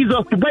man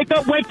Caesar. Wake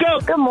up, wake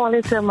up. Good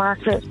morning to my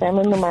church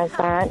family, to my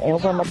side, and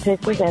with my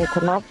sisters, and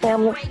to my family,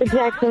 the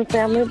Jackson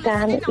family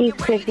down in East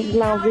Texas,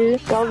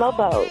 Longview. Go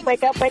Lobos.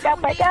 Wake up, wake up,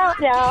 wake up,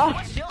 y'all.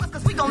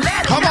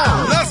 Come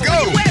on, let's go.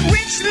 You at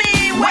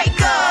Richmond,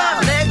 wake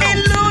up. And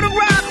Little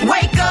Rock,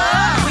 wake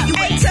up. When you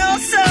at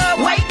Tulsa,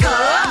 wake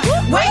up.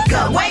 Wake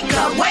up, wake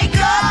up,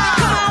 wake up.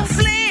 Come on,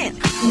 Flint,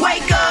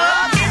 wake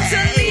up. In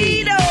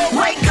Toledo,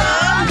 wake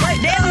up.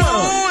 Des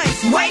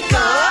Moines, wake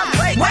up.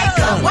 Wake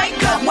up,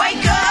 wake up,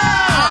 wake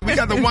up. We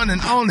got the one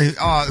and only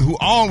who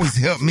always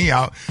helped me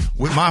out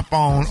with my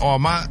phone or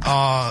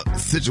my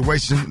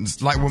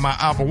situations, like with my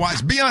Apple Watch.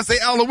 Beyonce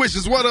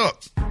Aloysius, what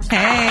up?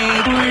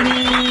 Hey. Good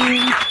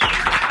morning.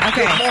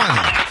 Okay. Good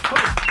morning.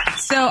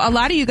 So a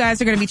lot of you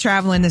guys are going to be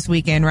traveling this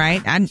weekend,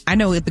 right? I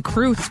know the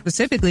crew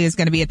specifically is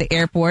going to be at the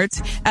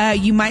airports.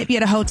 You might be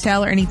at a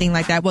hotel or anything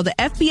like that. Well, the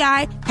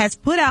FBI has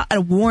put out a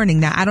warning.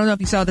 Now, I don't know if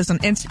you saw this on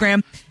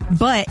Instagram,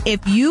 but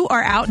if you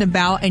are out and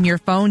about and your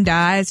phone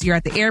dies, you're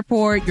at the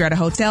airport, you're at a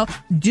hotel,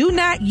 do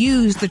not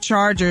use the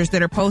chargers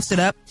that are posted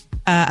up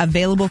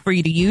available for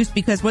you to use,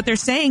 because what they're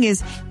saying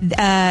is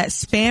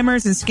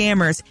spammers and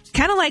scammers,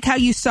 kind of like how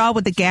you saw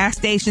with the gas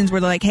stations where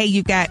they're like, hey,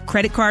 you've got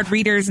credit card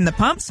readers in the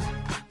pumps.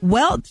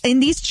 Well, in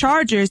these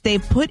chargers,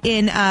 they've put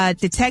in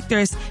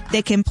detectors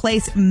that can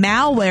place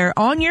malware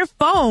on your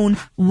phone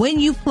when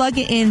you plug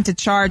it in to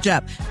charge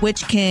up,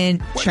 which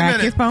can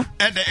track your phone.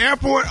 At the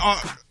airport?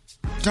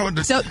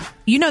 So,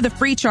 you know the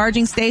free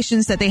charging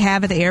stations that they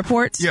have at the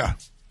airports? Yeah.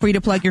 For you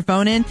to plug your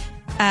phone in?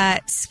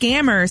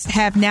 Scammers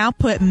have now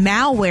put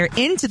malware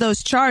into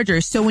those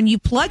chargers. So when you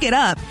plug it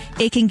up,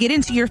 it can get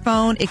into your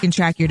phone. It can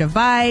track your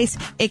device.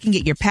 It can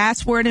get your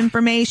password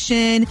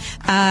information.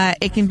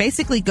 It can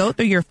basically go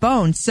through your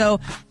phone. So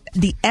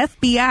the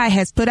FBI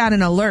has put out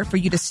an alert for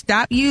you to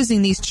stop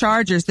using these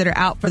chargers that are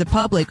out for the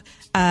public,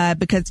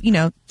 because, you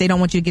know, they don't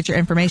want you to get your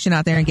information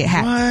out there and get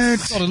hacked.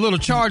 What? So the little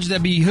charger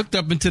that be hooked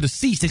up into the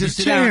seats that you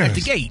sit down at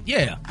the gate.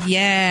 Yeah.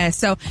 Yeah.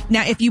 So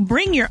now if you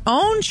bring your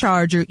own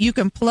charger, you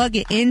can plug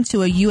it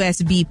into a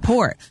USB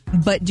port,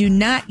 but do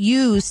not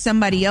use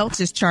somebody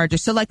else's charger.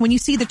 So like when you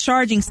see the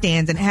charging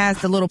stands and it has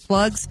the little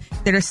plugs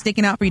that are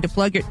sticking out for you to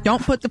plug your,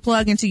 don't put the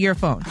plug into your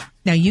phone.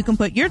 Now you can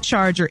put your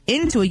charger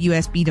into a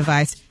USB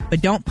device,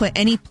 but don't put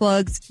any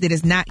plugs that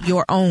is not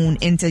your own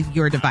into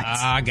your device.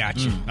 I got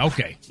you.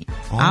 Okay.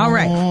 All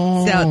right.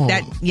 So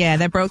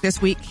that broke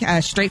this week,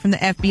 straight from the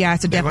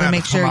FBI. So definitely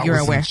make sure you're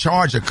aware.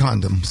 Charger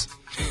condoms.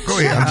 Go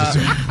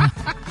ahead.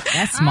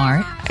 That's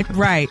smart.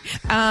 Right.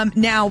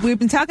 Now we've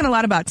been talking a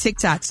lot about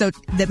TikTok. So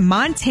that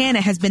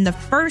Montana has been the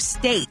first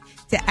state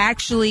to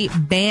actually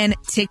ban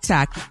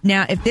TikTok.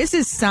 Now, if this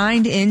is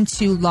signed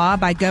into law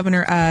by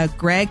Governor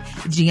Greg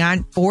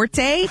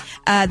Gianforte,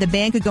 the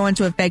ban could go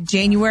into effect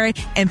January.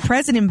 And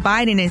President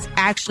Biden is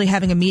actually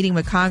having a meeting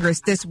with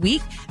Congress this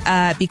week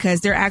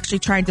because they're actually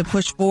trying to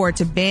push forward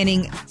to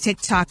banning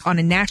TikTok on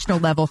a national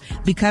level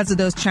because of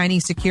those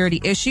Chinese security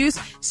issues.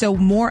 So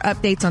more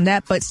updates on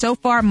that. But so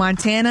far,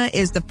 Montana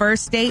is the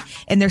first state,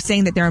 and they're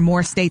saying that there are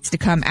more states to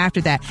come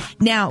after that.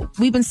 Now,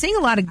 we've been seeing a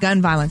lot of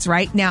gun violence,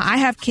 right? Now, I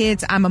have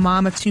kids. I'm a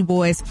mom of 2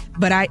 boys,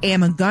 but I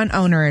am a gun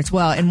owner as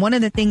well. And one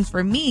of the things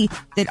for me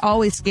that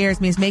always scares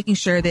me is making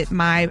sure that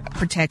my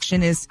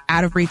protection is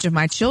out of reach of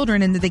my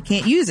children and that they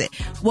can't use it.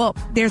 Well,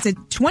 there's a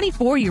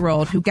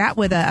 24-year-old who got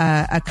with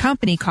a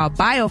company called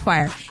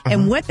BioFire.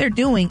 And what they're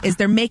doing is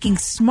they're making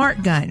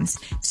smart guns.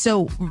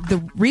 So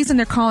the reason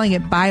they're calling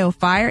it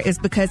BioFire is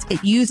because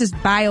it uses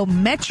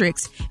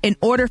biometrics in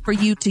order for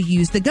you to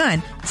use the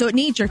gun. So it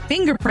needs your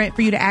fingerprint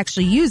for you to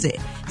actually use it.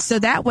 So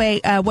that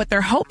way, what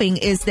they're hoping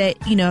is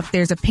that, you know, if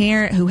there's a parent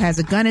who has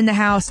a gun in the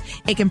house,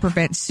 it can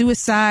prevent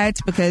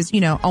suicides because,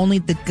 you know, only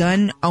the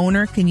gun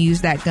owner can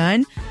use that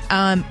gun.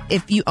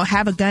 If you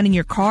have a gun in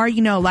your car,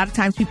 you know, a lot of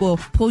times people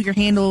pull your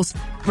handles,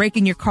 break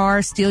in your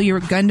car, steal your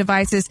gun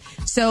devices.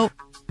 So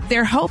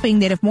they're hoping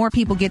that if more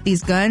people get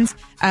these guns,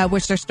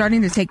 which they're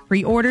starting to take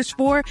pre-orders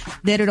for,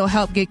 that it'll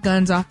help get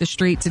guns off the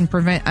streets and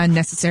prevent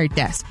unnecessary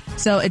deaths.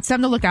 So it's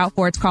something to look out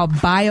for. It's called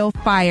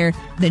BioFire,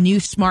 the new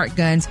smart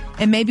guns.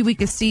 And maybe we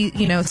could see,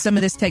 you know, some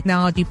of this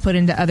technology put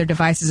into other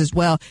devices as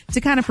well to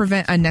kind of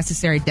prevent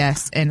unnecessary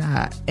deaths and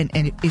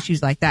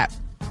issues like that.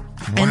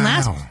 Wow.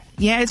 And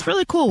yeah, it's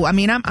really cool. I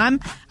mean, I'm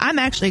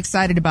actually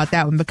excited about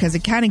that one because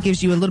it kind of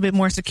gives you a little bit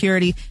more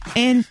security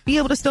and be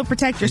able to still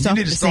protect yourself.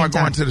 You need to start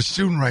going to the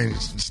shooting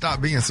range and stop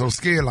being so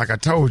scared like I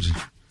told you.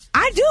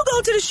 I do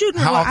go to the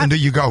shooting range. How often do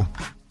you go?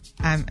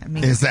 I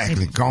mean,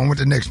 exactly. Go on with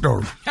the next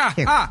story.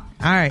 All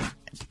right.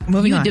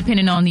 moving on.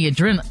 Depending on the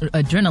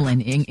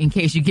adrenaline in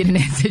case you get in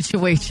that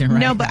situation, right?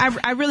 No, but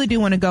I really do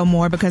want to go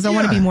more because I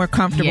want to be more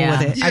comfortable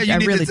with it. I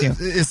really do.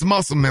 It's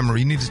muscle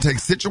memory. You need to take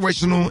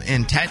situational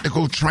and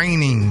tactical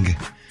training.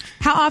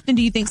 How often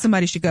do you think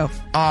somebody should go?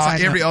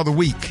 Every other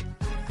week.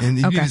 And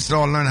you need to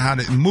start learning how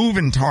to move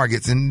in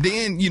targets. And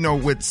then,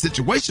 with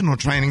situational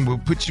training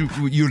will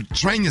you'll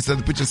train yourself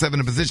to put yourself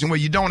in a position where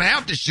you don't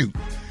have to shoot.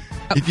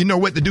 If you know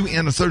what to do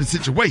in a certain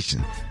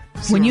situation.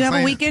 When you have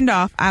a weekend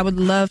off, I would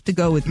love to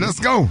go with you. Let's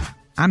go.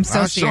 I'm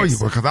so I'll serious.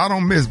 show you, because I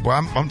don't miss, boy.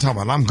 I'm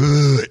talking about I'm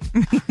good.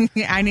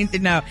 I need to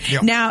know.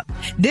 Yep. Now,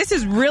 this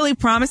is really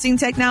promising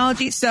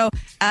technology. So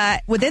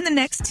within the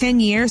next 10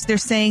 years, they're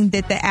saying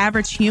that the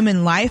average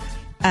human life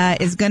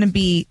is going to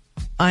be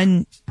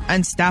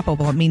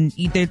unstoppable. I mean,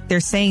 they're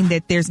saying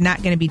that there's not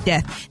going to be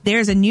death.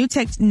 There's a new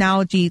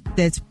technology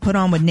that's put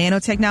on with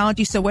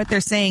nanotechnology. So what they're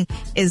saying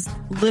is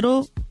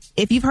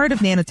if you've heard of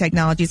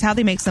nanotechnology, it's how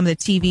they make some of the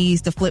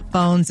TVs, the flip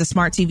phones, the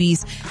smart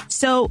TVs.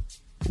 So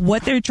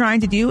what they're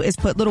trying to do is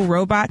put little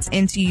robots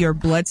into your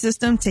blood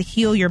system to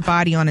heal your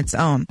body on its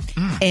own.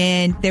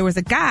 And there was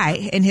a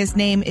guy, and his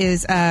name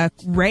is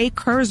Ray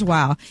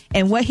Kurzweil.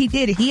 And what he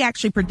did, he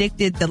actually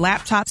predicted the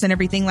laptops and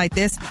everything like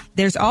this.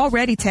 There's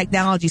already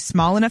technology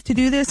small enough to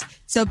do this.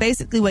 So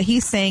basically what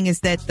he's saying is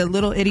that the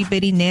little itty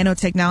bitty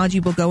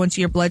nanotechnology will go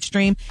into your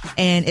bloodstream,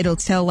 and it'll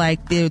tell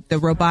like the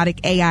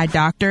robotic AI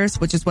doctors,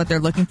 which is what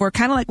they're looking for,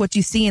 kind of like what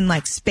you see in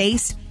like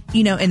space,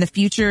 in the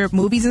future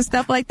movies and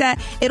stuff like that.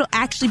 It'll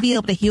actually be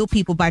able to heal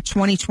people by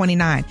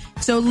 2029.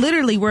 So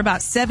literally we're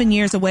about 7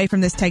 years away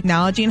from this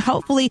technology. And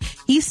hopefully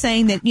he's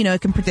saying that,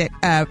 it can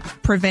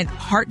prevent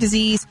heart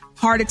disease,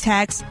 heart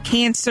attacks,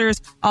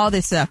 cancers, all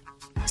this stuff.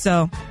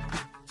 So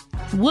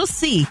we'll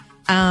see.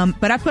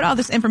 But I put all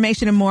this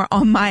information and more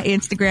on my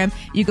Instagram.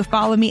 You can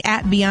follow me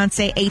at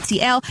Beyonce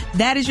ATL.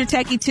 That is your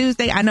Techie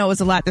Tuesday. I know it was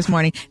a lot this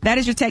morning. That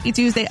is your Techie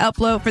Tuesday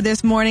upload for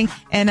this morning.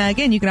 And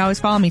again, you can always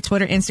follow me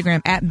Twitter,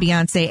 Instagram at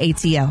Beyonce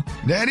ATL.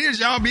 That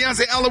is y'all.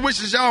 Beyonce Ella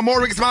wishes y'all more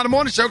Rickey Smiley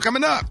Morning Show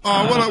coming up.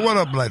 What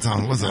up, Black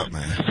Tom? What's up,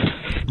 man?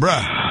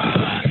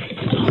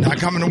 Bruh. Not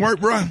coming to work,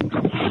 bruh?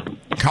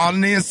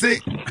 Calling in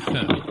sick?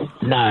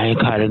 Nah, I ain't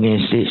calling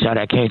in sick, so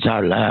I can't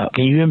talk loud.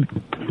 Can you hear me?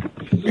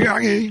 Yeah,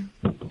 I hear you.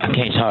 I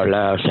can't talk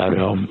loud,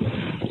 Shawty.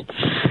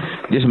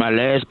 This is my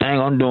last thing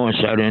I'm doing,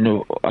 Shawty.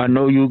 And I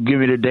know you give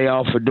me the day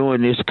off for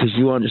doing this because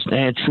you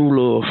understand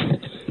true love.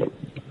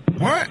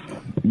 What?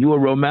 You a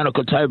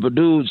romantical type of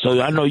dude, so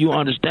I know you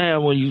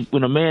understand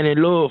when a man in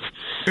love.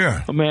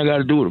 Yeah. A man got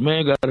to do what a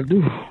man got to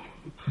do.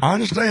 I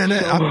understand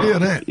that. I feel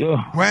that.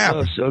 Yeah. What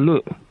happened? So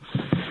look,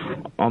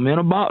 I'm in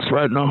a box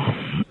right now.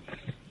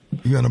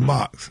 You in a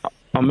box?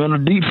 I'm in a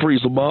deep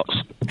freezer box.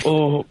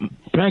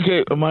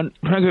 Pancake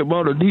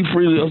bought a deep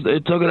freezer. They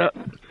took it out.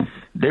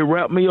 They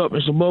wrapped me up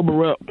in some bubble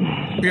wrap.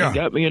 Yeah. They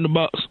got me in the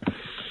box.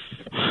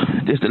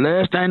 This the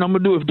last thing I'm gonna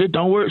do. If this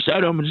don't work,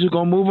 I'm just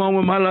gonna move on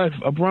with my life.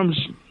 I promise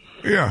you.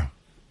 Yeah.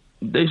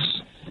 They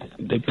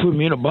put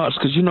me in a box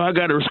because I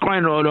got a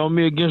restraining order on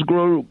me against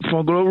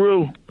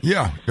Glorilla.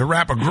 Yeah, the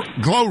rapper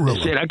Glorilla.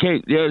 They said I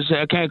can't.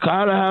 I can't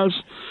call the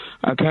house.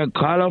 I can't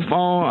call her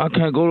phone. I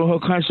can't go to her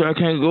concert.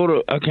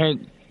 I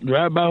can't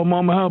drive by her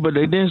mama's house. But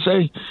they didn't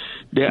say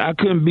that I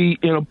couldn't be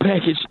in a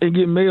package and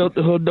get mailed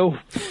to her door.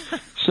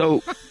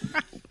 So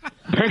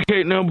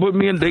Pancake now put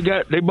me in. They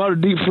bought a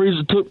deep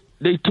freezer.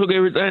 They took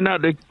everything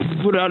out. They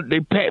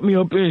packed me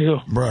up in here.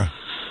 Bruh.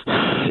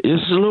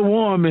 It's a little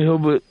warm in here,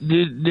 but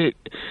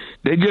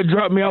they just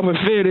dropped me off at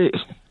FedEx.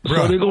 Bruh.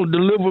 So they gonna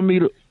deliver me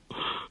to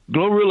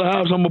Glorilla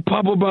house. I'm gonna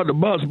pop up out the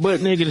box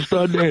butt naked and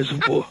start dancing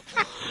for her.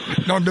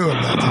 Don't do it,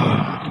 Black.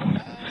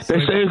 They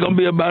say it's gonna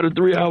be about a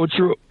 3-hour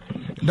trip.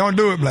 Don't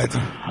do it, Black.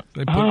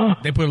 They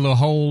put a little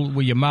hole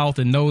with your mouth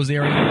and nose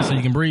area so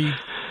you can breathe.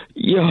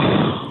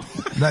 Yeah.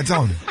 Black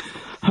Tony.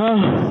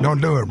 Huh? Don't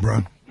do it,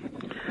 bro.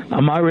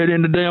 I'm already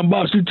in the damn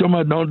box. You talking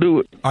about don't do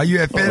it. Are you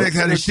at FedEx?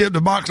 Have they shipped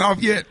the box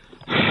off yet?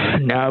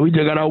 Nah, we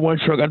just got out one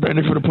truck. I think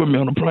they finna put me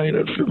on a plane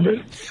in a few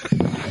minutes.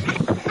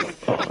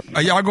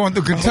 Are y'all going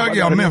through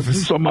Kentucky or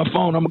Memphis? It's on my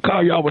phone. I'm gonna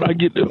call y'all when I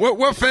get there.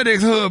 What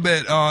FedEx hub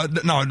at?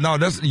 No,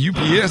 that's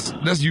UPS.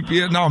 That's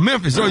UPS. No,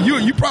 Memphis. So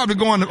you probably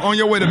going on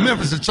your way to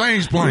Memphis to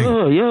change plane.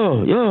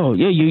 Yeah.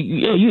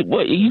 You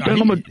what? You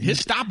think his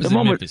stop is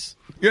in Memphis.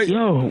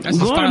 Yo, that's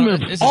his final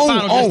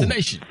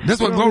destination. That's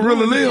what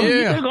Glorilla live. Yeah.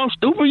 You think I'm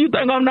stupid? You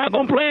think I'm not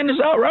gonna plan this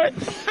out right?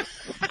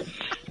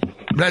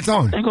 Black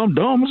Tony. Think I'm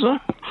dumb or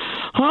something?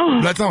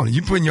 Huh? Black Tony,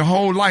 you putting your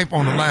whole life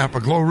on the line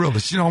for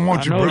Glorilla. She don't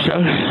want you, bro.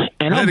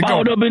 And I'm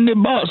balled up in this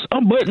box.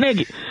 I'm butt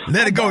naked.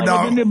 Let it go,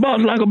 dog. Up in this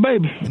box like a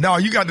baby. No,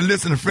 you got to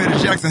listen to Freddie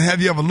Jackson.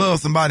 Have you ever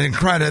loved somebody and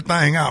cry that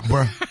thing out,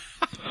 bro?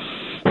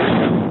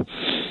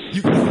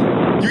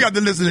 You got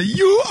to listen to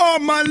You Are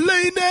My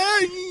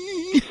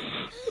Lady.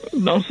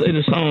 Don't say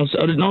the song,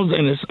 so don't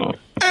sing this song.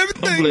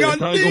 Everything I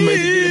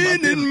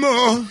need and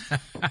more.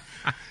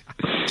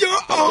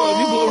 You're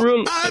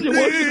all I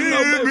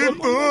need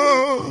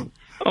more.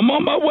 I'm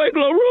on my way,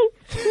 Glorilla.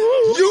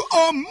 You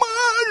are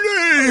my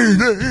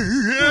lady.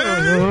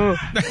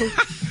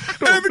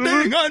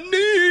 Everything I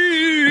need.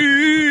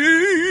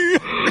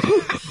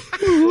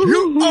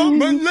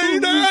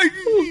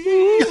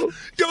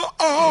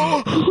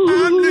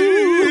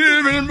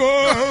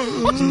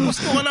 What's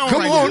going on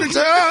Come right on now? and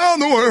tell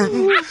the world.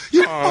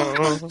 You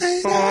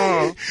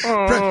are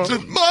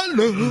precious, my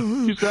love.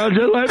 You sound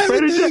just like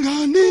Freddie Everything Jackson.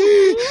 I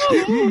need.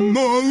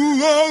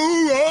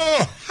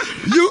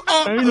 You are.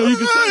 I know you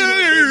can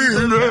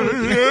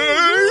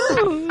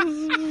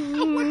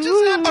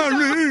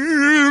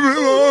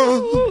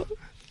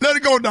Let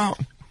it go down.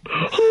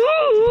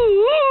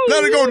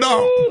 Let it go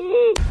down.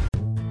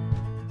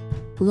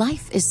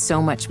 Life is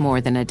so much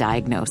more than a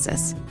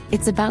diagnosis.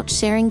 It's about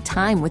sharing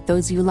time with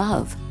those you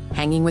love,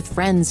 hanging with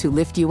friends who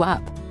lift you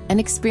up, and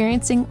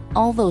experiencing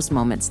all those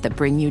moments that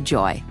bring you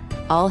joy.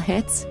 All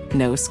hits,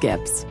 no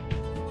skips.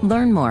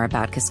 Learn more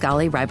about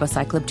Kisqali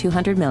Ribociclib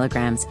 200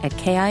 milligrams at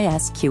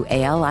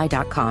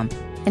KISQALI.com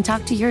and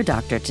talk to your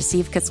doctor to see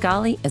if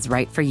Kisqali is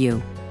right for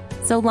you.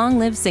 So long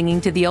live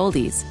singing to the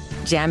oldies,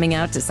 jamming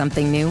out to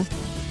something new,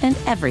 and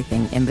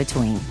everything in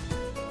between.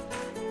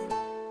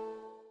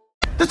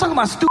 Let's talk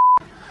about stupid.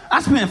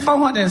 I spent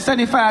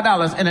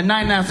 $475 in a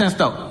 99-cent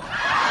store.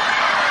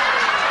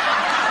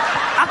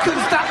 I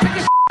couldn't stop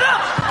picking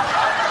up.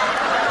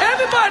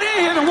 Everybody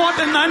in here that walked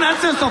in the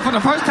 99-cent store for the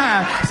first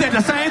time said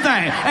the same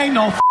thing. Ain't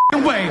no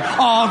way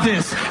all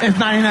this is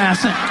 99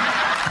 cents.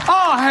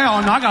 Oh,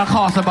 hell no, I gotta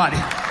call somebody.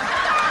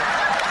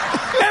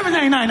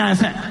 Everything 99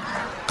 cents.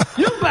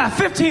 You can buy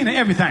 15 of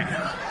everything.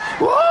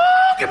 Woo,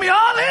 give me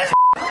all this.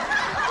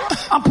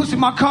 I'm pushing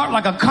my cart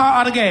like a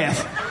car out of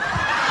gas.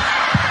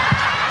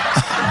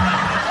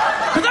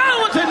 Because I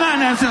went to the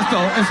 99 cent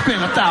store and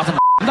spent $1,000.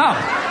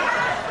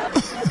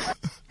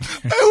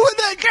 Hey, who's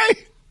that, K?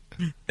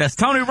 That's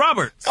Tony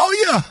Roberts. Oh,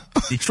 yeah.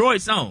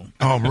 Detroit's own.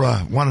 Oh, bro,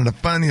 one of the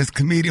funniest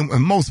comedians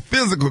and most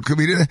physical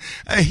comedians.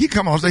 Hey, he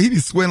come on stage, he be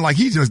sweating like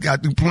he just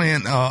got through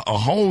playing a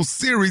whole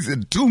series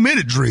in a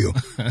 2-minute drill.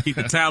 He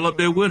can towel up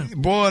there with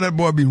him. Boy, that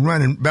boy be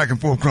running back and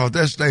forth across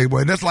that stage,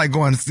 boy. That's like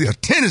going to see a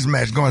tennis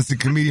match, going to see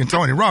comedian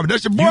Tony Roberts.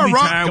 That's your boy, You be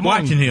Rob. tired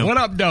watching him. What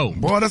up, though?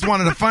 Boy, that's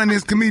one of the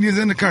funniest comedians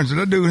in the country.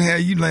 That dude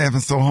had you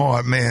laughing so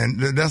hard, man.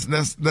 That's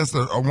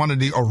one of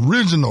the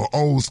original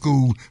old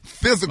school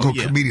physical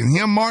comedians.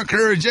 Him,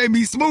 Marques,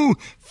 J.B. Smooth,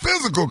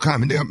 physical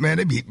comedy. Man,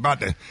 they be about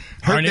to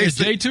hurt Arnez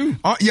J, too?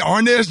 Yeah,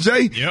 Arnez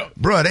J. Yep.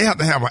 Bro, they have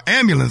to have an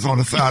ambulance on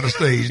the side of the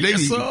stage. They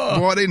Yes, be, sir.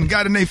 boy, they done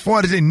got in their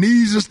 40s, their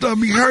knees and stuff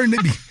be hurting.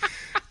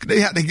 They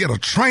have to get a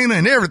trainer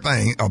and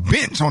everything, a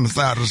bench on the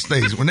side of the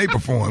stage when they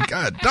perform.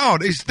 God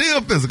dog, they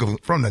still physical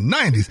from the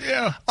 90s.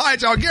 Yeah. All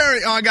right, y'all.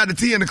 Gary, I got the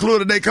tea and the clue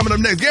today coming up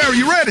next. Gary,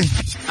 you ready?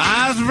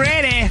 I was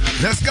ready.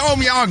 Let's go,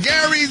 y'all.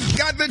 Gary's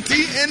got the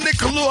tea and the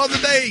clue of the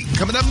day.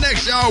 Coming up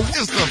next, y'all,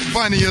 it's the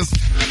funniest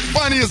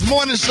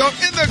morning show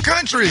in the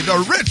country, the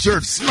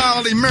Richard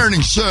Smiley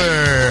Morning Show.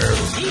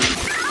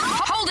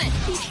 Hold it.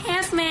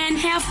 Half man,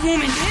 half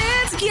woman.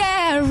 It's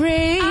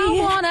Gary. I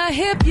wanna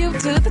hip you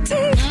to the T.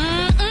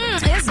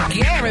 It's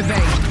Gary,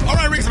 baby. All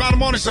right, Rick's Smiley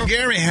Morning Show.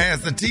 Gary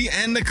has the tea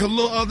and the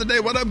clue of the day.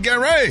 What up,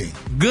 Gary?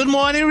 Good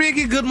morning,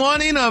 Ricky. Good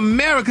morning,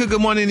 America.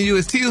 Good morning to you.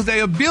 It's Tuesday,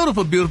 a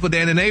beautiful, beautiful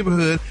day in the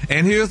neighborhood.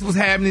 And here's what's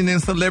happening in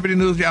celebrity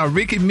news, y'all.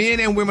 Ricky, men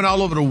and women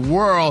all over the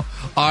world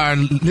are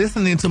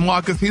listening to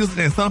Marques Houston.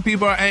 And some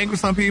people are angry,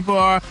 some people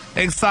are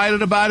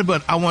excited about it.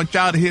 But I want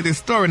y'all to hear this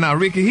story now.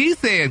 Ricky, he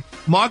said,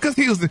 Marques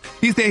Houston,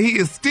 he said he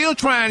is still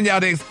trying, y'all,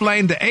 to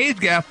explain the age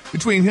gap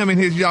between him and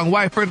his young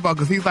wife. First of all,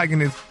 because he's like in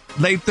his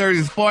late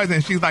 30s, 40s,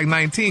 and she's like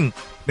 19.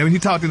 Then he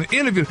talked in the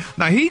interview.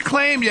 Now, he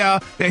claimed,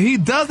 y'all, that he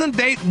doesn't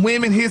date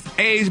women his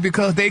age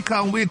because they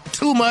come with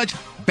too much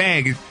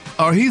baggage.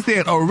 Or he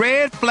said, a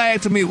red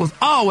flag to me was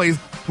always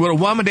with a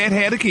woman that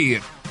had a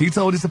kid. He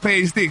told us to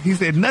Page Six. He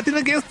said, nothing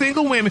against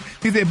single women.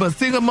 He said, but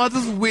single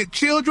mothers with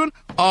children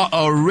are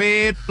a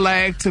red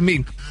flag to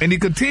me. And he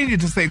continued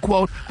to say,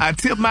 quote, I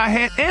tip my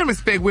hat and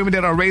respect women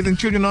that are raising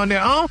children on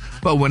their own.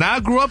 But when I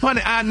grew up,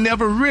 honey, I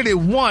never really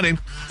wanted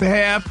to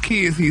have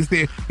kids, he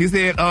said.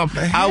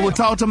 I would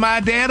talk to my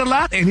dad a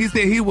lot, and he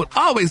said he would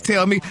always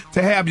tell me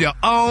to have your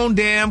own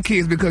damn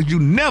kids because you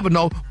never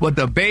know what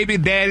the baby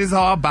daddies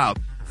are about.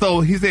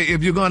 So he said,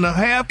 if you're going to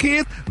have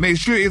kids, make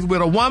sure it's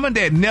with a woman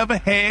that never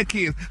had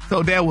kids.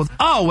 So that was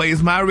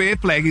always my red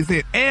flag. He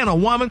said, and a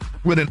woman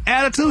with an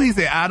attitude. He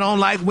said, I don't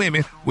like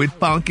women with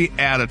funky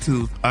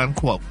attitudes,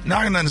 unquote. Now,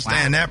 I can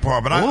understand that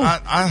part, but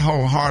I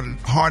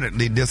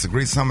wholeheartedly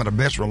disagree. Some of the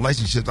best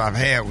relationships I've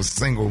had with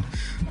single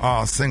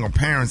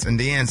parents. In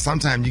the end,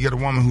 sometimes you get a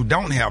woman who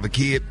don't have a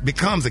kid,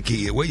 becomes a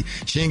kid. Well,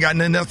 she ain't got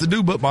nothing else to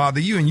do but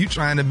bother you, and you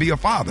trying to be a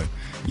father.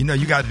 You know,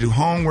 you got to do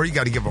homework. You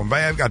got to give them a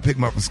bath. You got to pick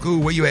them up from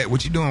school. Where you at?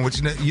 What you doing?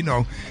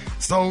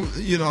 So,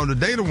 to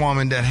date a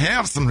woman that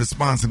have some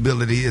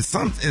responsibility is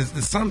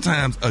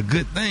sometimes a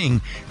good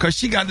thing because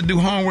she got to do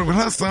homework with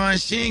her son.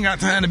 She ain't got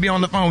time to be on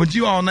the phone with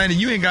you all night,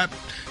 and you ain't got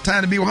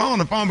time to be with her on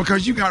the phone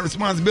because you got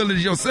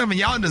responsibilities yourself, and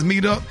y'all just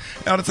meet up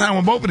at a time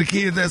when both of the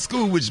kids at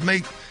school, which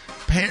make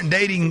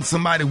dating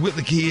somebody with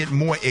the kid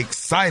more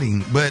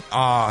exciting. But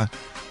I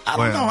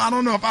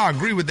don't know if I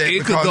agree with that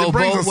because it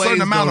brings a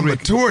certain amount of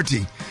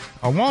maturity.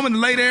 A woman to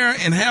lay there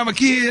and have a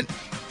kid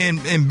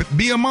and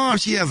be a mom,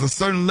 she has a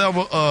certain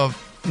level of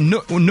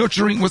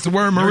nurturing. What's the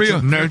word, Maria?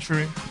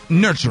 Nurturing.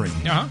 Nurturing.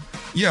 Uh-huh.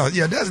 Yeah,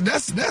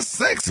 that's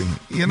sexy,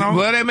 you know.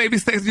 Well, that may be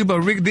sexy,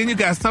 but Rick, then you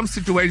got some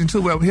situation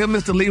too where him,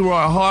 Mr.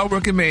 Leroy, a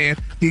hardworking man,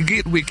 he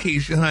get with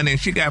Keisha, honey, and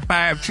she got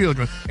 5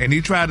 children, and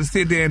he tried to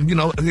sit there and,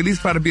 at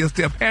least try to be a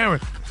step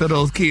parent to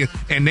those kids,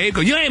 and they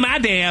go, "You ain't my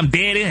damn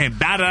daddy," and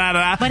da da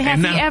da. But has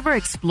he ever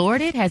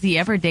explored it? Has he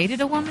ever dated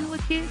a woman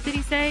with kids? Did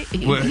he say?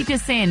 He's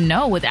just saying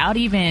no without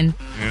even.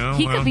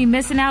 He could be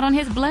missing out on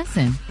his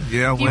blessing.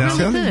 Yeah, he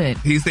really could.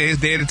 He said his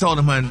daddy told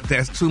him, honey,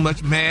 that's too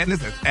much madness,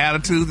 that's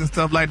attitudes and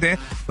stuff like that.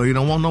 So you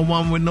don't want no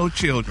woman with no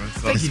children.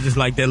 So I think he just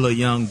like that little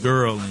young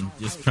girl and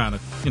just trying to,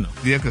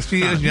 Yeah, because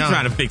she is young.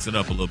 Trying to fix it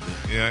up a little bit.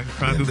 Yeah,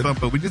 trying to do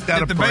something, but we just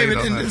got to pray.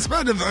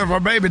 Especially if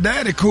our baby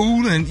daddy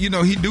cool and, he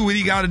do what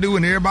he got to do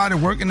and everybody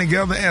working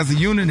together as a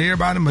unit,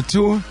 everybody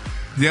mature.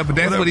 Yeah, but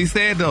that's what he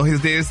said, though.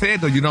 His dad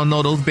said, though, you don't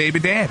know those baby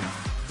daddies.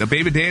 The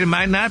baby daddy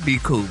might not be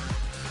cool.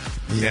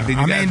 Yeah, and then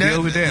you got to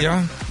deal with that.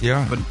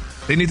 Yeah. But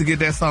they need to get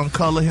that song,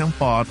 Color Him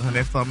Father.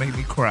 That song made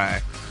me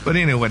cry. But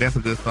anyway, that's a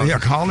good song. Yeah,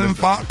 color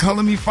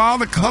me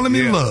Father, color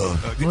me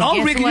love.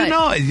 Well, Ricky, you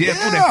know it.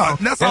 Yeah,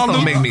 that's all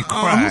song make me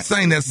cry. Who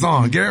sang that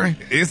song, Gary?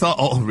 It's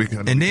all Ricky.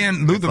 And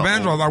then Luther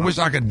Vandross, I wish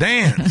I could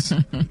dance.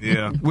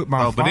 Yeah. With my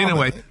father. But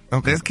anyway,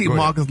 let's keep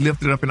Marques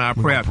lifted up in our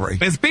prayer.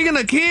 And speaking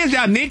of kids,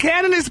 y'all, Nick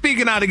Cannon is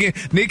speaking out again.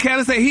 Nick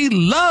Cannon said he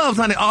loves,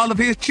 honey, all of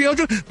his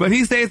children, but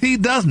he says he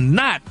does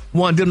not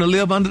want them to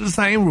live under the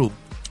same roof.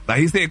 Like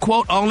he said,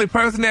 quote, only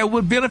person that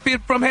would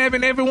benefit from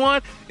having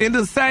everyone in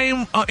the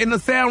same in the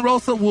same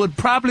roster would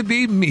probably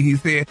be me. He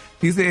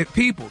said,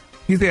 people.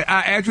 He said,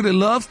 I actually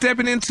love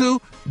stepping into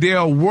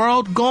their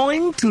world,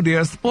 going to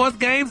their sports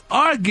games,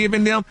 or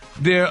giving them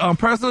their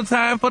personal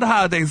time for the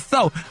holidays.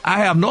 So I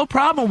have no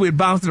problem with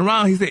bouncing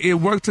around. He said it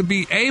works to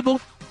be able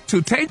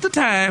to take the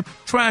time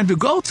trying to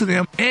go to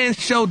them and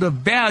show the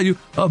value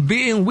of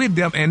being with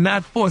them and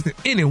not forcing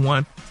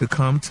anyone to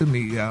come to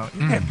me, y'all.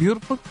 Isn't that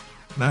beautiful?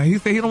 Now, he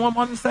said he don't want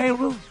them on the same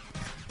roof.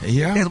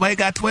 Yeah. That's why he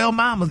got 12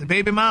 mamas and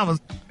baby mamas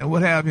and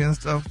what have you and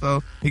stuff.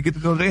 So he get to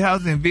go to their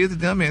house and visit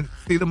them and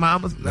see the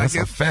mamas. That's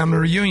a family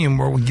reunion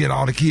where we get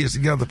all the kids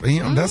together for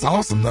him. That's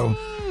awesome, though.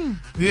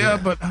 Yeah,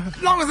 but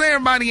as long as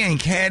everybody ain't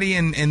catty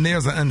and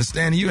there's an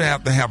understanding, you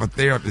have to have a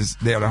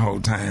therapist there the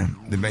whole time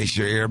to make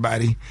sure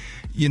everybody,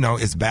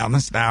 is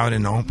balanced out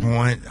and on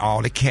point,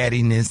 all the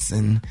cattiness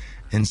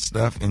and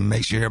stuff, and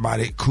make sure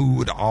everybody cool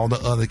with all the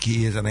other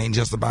kids. It ain't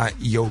just about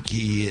your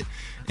kid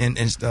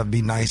and stuff.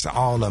 Be nice to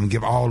all of them.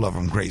 Give all of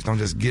them grapes. Don't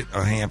just get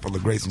a handful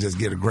of grapes and just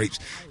get a grapes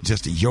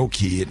just to your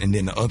kid, and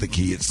then the other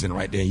kids sitting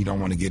right there, you don't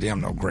want to give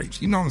them no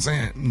grapes. You know what I'm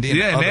saying? And then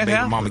the other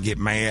baby mama get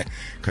mad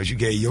because you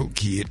gave your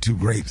kid 2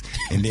 grapes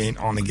and then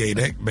only gave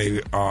that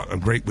baby a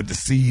grape with the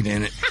seed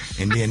in it,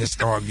 and then it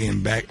start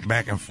getting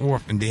back and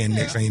forth, and then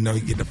next thing you know, you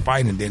get to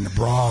fight, and then the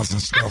bras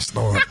and stuff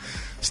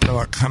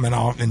start coming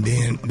off, and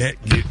then that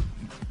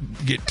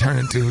get turned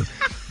into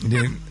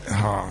then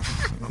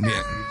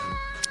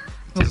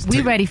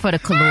we ready for the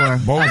color.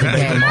 Both the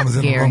baby mamas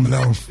in the room and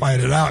they'll fight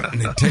it out,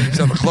 and they take each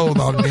other's clothes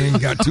off, and then you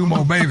got 2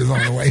 more babies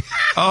on the way.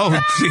 Oh,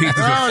 Jesus.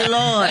 Oh,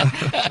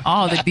 Lord.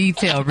 All the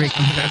detail,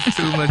 Ricky. That's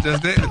too much. Is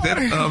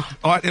that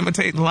art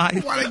imitating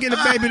life? Why they get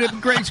a baby the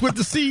grapes with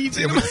the seeds?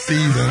 Yeah, with the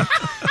seeds in it.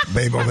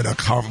 Baby over there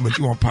coughing, but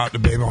you want to pop the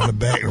baby on the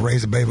back and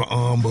raise the baby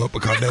arm up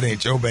because that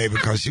ain't your baby,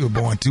 because she was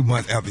born 2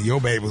 months after your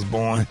baby was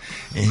born,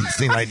 and it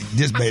seemed like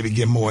this baby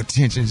get more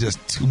attention, just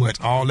too much,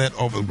 all that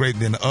over the grape.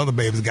 Then the other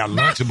babies got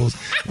Lunchables.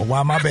 Well,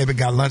 why my baby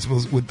got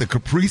Lunchables with the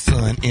Capri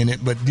Sun in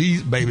it, but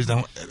these babies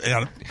don't.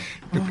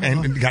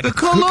 And got the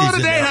cool of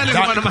the day, honey,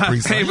 one of my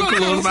favorite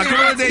cool. My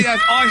cool of the day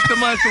is oyster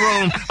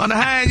mushroom. On the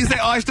high end, you say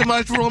oyster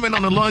mushroom, and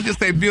on the low end, you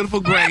say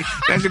beautiful gray.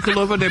 That's your cool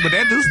of the day. But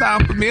that do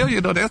sound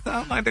familiar, though. That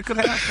sounds like that could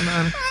happen,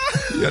 honey.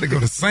 You got to go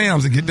to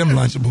Sam's and get them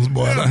Lunchables,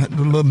 boy.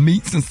 The little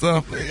meats and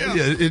stuff. Yeah,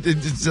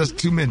 it's just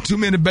too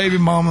many baby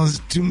mamas,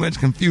 too much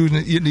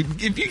confusion.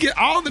 If you get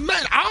all the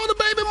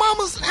baby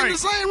mamas in the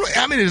same room,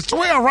 I mean, it's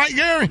 12, right,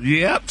 Gary?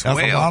 Yep, 12.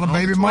 That's a lot of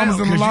baby mamas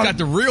in a lot. You got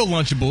the real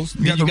Lunchables.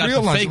 You got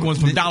the fake ones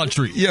from Dollar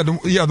Tree.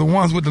 Yeah, the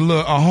ones with the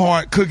little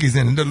hard cookies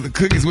in it. The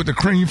cookies with the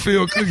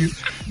cream-filled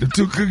cookies. The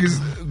 2 cookies,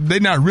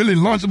 they're not really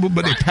Lunchable,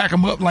 but they pack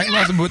them up like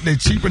Lunchables, but they're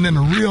cheaper than the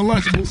real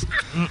Lunchables.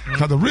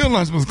 Because the real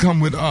Lunchables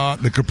come with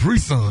the Capri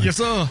Sun. Yes,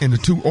 sir. And the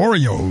 2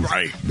 Oreos.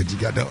 Right. But you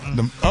got the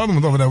other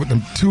ones over there with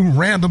them 2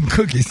 random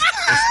cookies.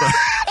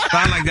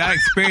 Sound like I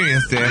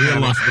experienced that. The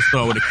real Lunchable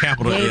start with a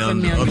capital L,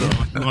 and the other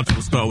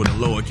Lunchable start with a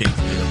lowercase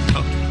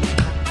L.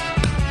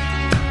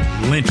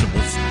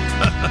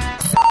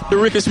 Lynchables. The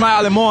Rickey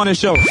Smiley Morning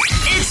Show.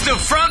 It's the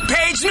front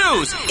page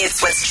news.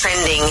 It's what's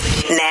trending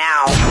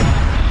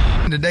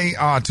now. Today,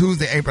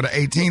 Tuesday, April the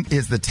 18th,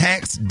 is the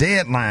tax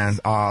deadline.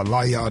 A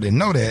lot of y'all didn't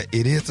know that.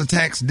 It is the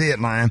tax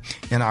deadline.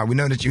 And we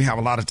know that you have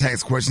a lot of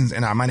tax questions,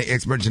 and our money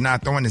expert,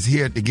 Janai Thornton, is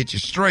here to get you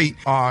straight.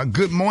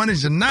 Good morning,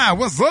 Janai.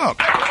 What's up?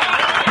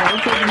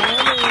 Good morning.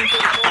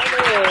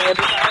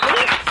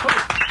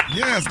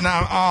 Yes.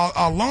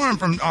 Now, Lauren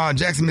from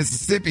Jackson,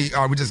 Mississippi,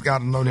 we just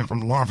got a note in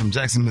from Lauren from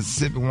Jackson,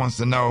 Mississippi, wants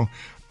to know,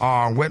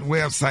 what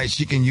website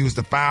she can use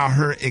to file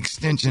her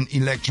extension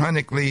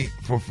electronically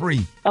for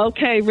free.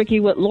 Okay, Ricky,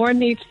 what Lauren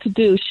needs to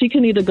do, she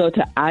can either go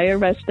to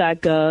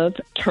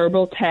irs.gov,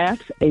 TurboTax,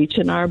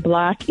 H&R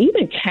Block,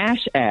 even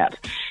Cash App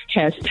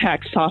has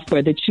tax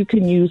software that you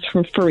can use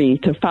for free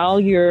to file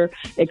your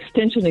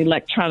extension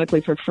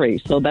electronically for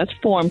free. So that's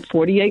Form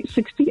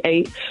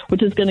 4868,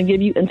 which is going to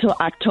give you until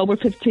October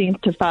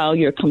 15th to file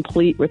your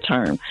complete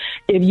return.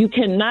 If you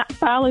cannot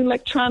file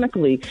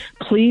electronically,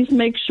 please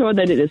make sure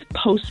that it is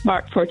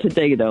postmarked for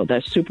today, though.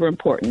 That's super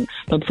important.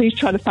 But please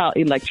try to file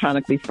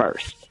electronically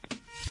first.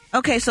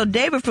 Okay, so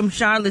David from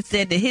Charlotte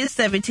said that his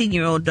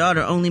 17-year-old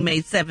daughter only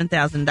made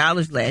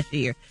 $7,000 last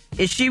year.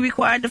 Is she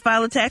required to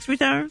file a tax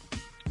return?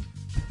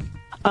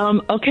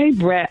 Okay,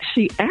 Brad,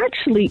 she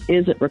actually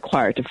isn't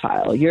required to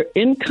file. Your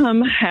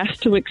income has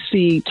to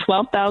exceed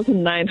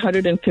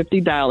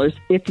 $12,950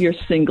 if you're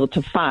single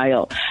to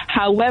file.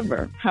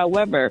 However,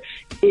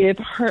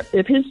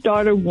 if his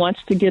daughter wants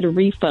to get a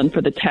refund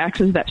for the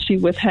taxes that she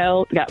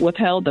got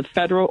withheld, the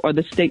federal or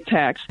the state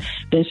tax,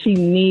 then she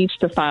needs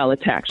to file a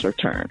tax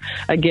return.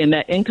 Again,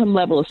 that income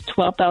level is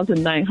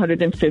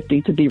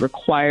 $12,950 to be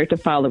required to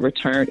file a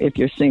return if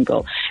you're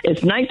single.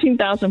 It's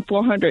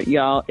 $19,400,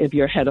 y'all, if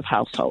you're head of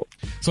household.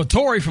 So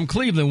Tori from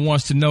Cleveland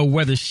wants to know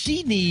whether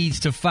she needs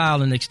to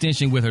file an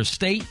extension with her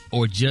state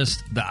or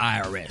just the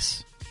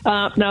IRS.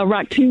 Now,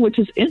 Rocky, which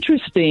is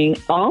interesting,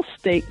 all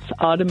states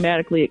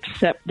automatically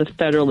accept the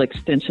federal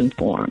extension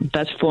form.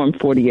 That's Form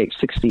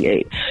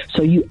 4868.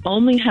 So you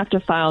only have to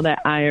file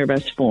that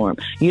IRS form.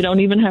 You don't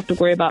even have to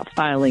worry about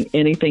filing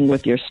anything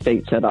with your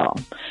states at all.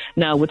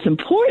 Now, what's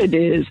important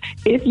is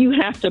if you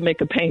have to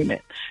make a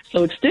payment.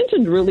 So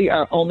extensions really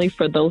are only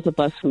for those of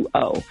us who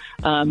owe.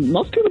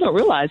 Most people don't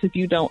realize if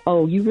you don't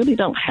owe, you really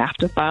don't have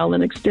to file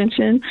an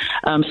extension.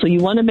 So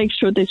you want to make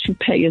sure that you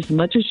pay as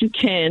much as you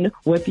can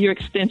with your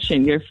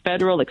extension, your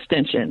federal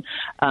extension.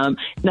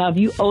 Now, if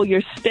you owe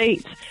your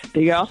state,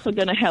 they're also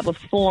going to have a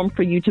form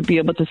for you to be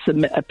able to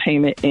submit a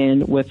payment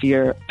in with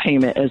your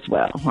payment as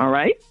well. All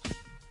right?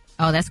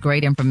 Oh, that's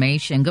great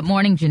information. Good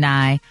morning,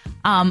 Janai.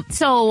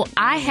 So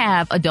I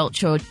have adult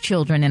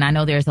children, and I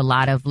know there's a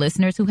lot of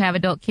listeners who have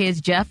adult kids.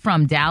 Jeff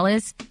from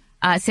Dallas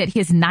said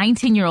his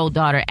 19-year-old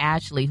daughter,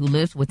 Ashley, who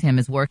lives with him,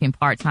 is working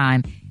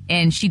part-time,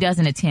 and she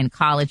doesn't attend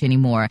college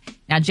anymore.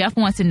 Now, Jeff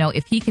wants to know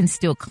if he can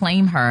still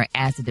claim her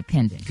as a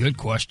dependent. Good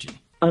question.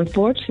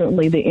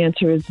 Unfortunately, the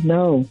answer is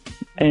no.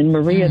 And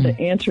Maria, the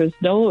answer is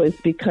no, is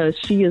because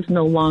she is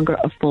no longer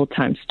a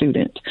full-time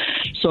student.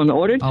 So in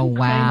order to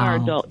claim our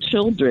adult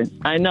children,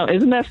 I know,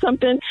 isn't that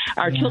something?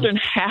 Our children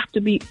have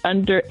to be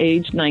under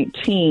age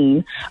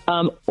 19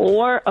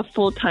 or a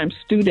full-time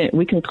student.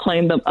 We can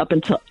claim them up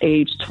until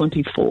age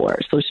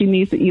 24. So she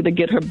needs to either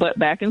get her butt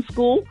back in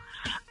school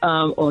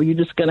or you're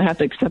just going to have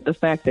to accept the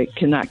fact that you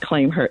cannot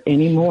claim her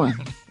anymore.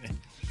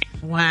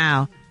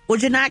 Wow. Well,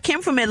 Janai,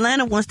 Kim from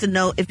Atlanta wants to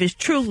know if it's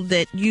true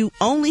that you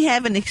only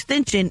have an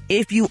extension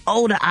if you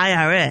owe the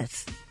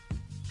IRS.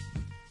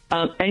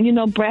 And, you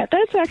know, Brad,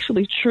 that's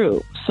actually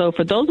true. So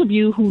for those of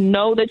you who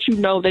know that you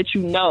know that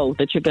you know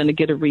that you're going to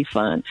get a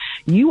refund,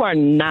 you are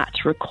not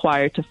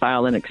required to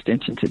file an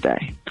extension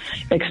today.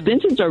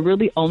 Extensions are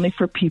really only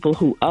for people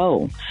who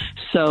owe.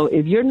 So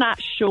if you're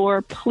not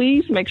sure,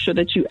 please make sure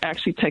that you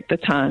actually take the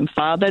time,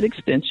 file that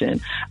extension.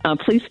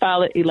 Please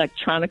file it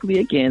electronically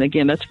again.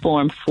 Again, that's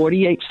Form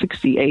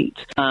 4868,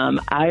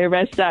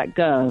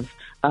 irs.gov.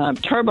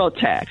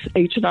 TurboTax,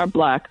 H&R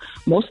Block,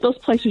 most of those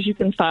places you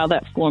can file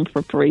that form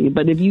for free.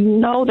 But if you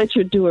know that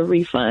you're due a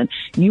refund,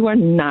 you are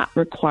not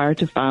required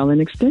to file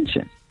an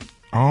extension.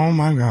 Oh,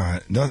 my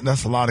God.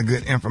 That's a lot of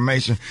good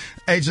information.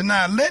 Hey,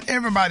 Janai, let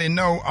everybody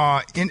know,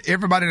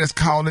 everybody that's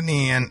calling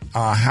in,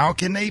 how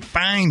can they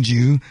find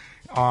you?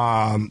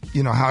 How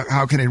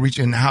can they reach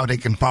you and how they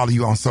can follow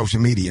you on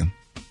social media?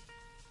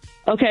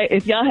 Okay,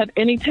 if y'all have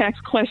any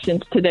tax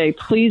questions today,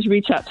 please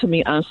reach out to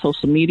me on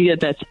social media.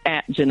 That's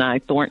at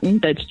Janai Thornton.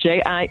 That's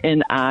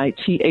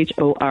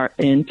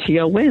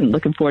JINITHORNTON.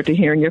 Looking forward to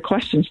hearing your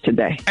questions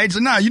today. Hey,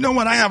 Janai, you know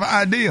what? I have an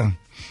idea.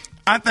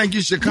 I think you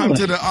should come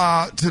to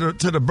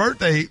the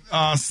birthday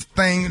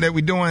thing that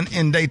we're doing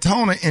in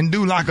Daytona and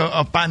do like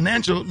a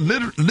financial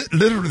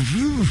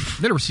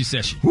literacy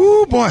session.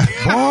 Ooh, boy,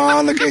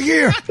 look at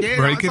here.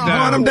 Break it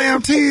down. Boy, them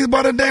damn teas,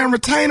 boy, the damn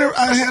retainer.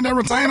 I had that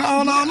retainer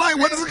on all night.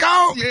 What is it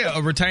called? Yeah,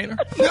 a retainer.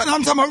 Yeah,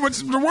 I'm talking about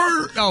what's the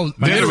word? Oh,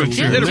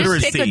 literacy.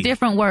 Just pick a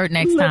different word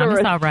next time.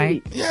 It's all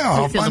right.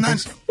 Yeah,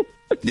 financial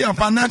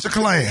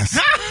class.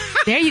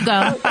 There you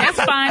go.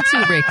 That's fine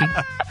too, Ricky.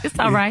 It's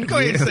all right. Go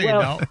ahead and say it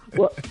now.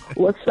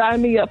 Well,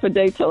 sign me up for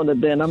Daytona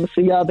then. I'm going to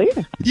see y'all there.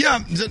 Yeah.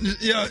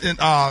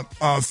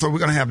 And, so we're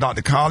going to have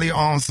Dr. Carly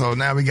on. So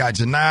now we got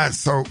Janai.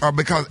 So,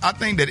 because I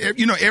think that,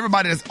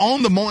 everybody that's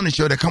on the morning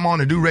show that come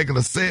on and do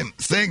regular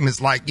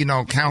segments like,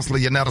 Counselor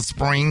Yanetta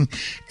Spring,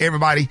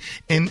 everybody.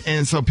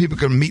 And so people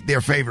can meet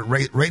their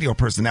favorite radio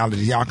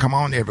personalities. Y'all come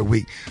on every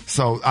week.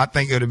 So I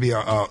think it'll be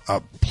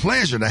a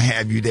pleasure to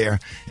have you there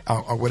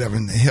or whatever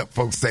and help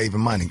folks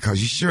saving money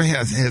because you sure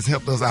has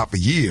helped us out for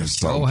years.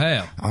 So. Oh,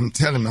 hell. I'm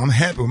telling you, I'm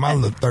happy with my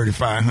little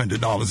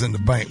 $3,500 in the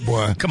bank,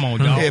 boy. Come on,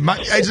 dog. Hey,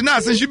 Janai,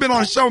 since you've been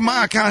on the show,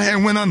 my account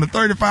hadn't went under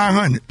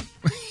 $3,500.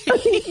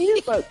 You're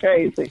so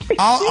crazy.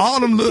 All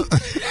them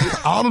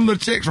little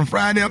checks from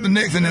Friday up to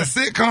next, and that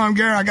sitcom,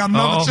 Gary, I got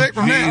another check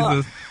from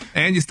Jesus.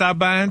 And you stopped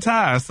buying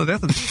tires, so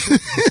that's a...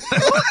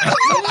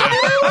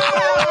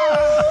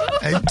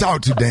 Hey, you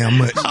talk too damn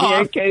much.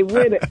 Yeah, okay,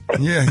 with it.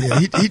 Yeah,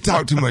 he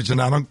talk too much,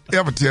 and I don't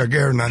ever tell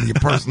Gary none of your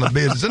personal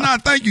business. And I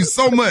thank you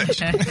so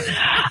much.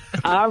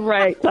 All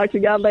right, talk to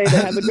y'all later.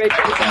 Have a great day.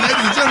 Ladies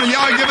and gentlemen,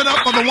 y'all give it up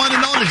for the one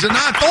and only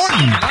Janai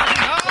Thornton.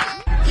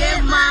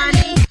 Get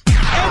money.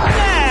 And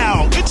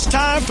now it's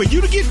time for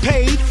you to get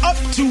paid up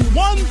to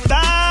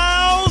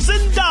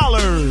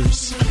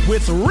 $1,000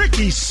 with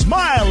Rickey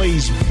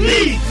Smiley's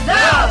Beat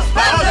the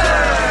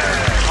Buzzer.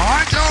 All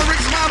right, y'all,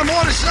 Rickey Smiley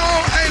Morning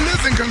Show. Hey,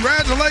 listen,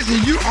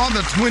 congratulations. You are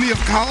the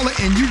 20th caller,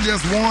 and you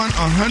just won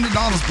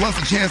 $100 plus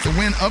a chance to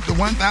win up to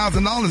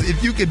 $1,000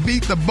 if you could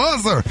beat the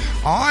buzzer.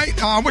 All right,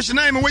 what's your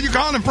name and where you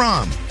calling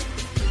from?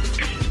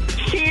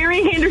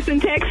 Sherry, Henderson,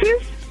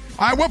 Texas.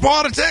 All right, what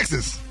part of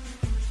Texas?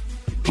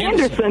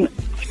 Henderson.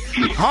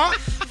 Huh?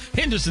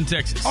 Henderson,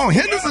 Texas. Oh,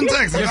 Henderson,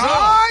 Texas. Yes, all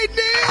right,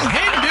 then.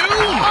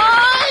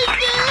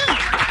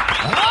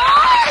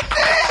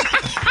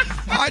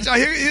 All right, y'all,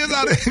 here's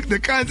how the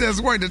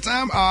contest works.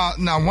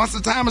 Now, once the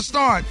timer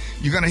starts,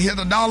 you're going to hit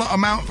the dollar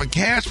amount for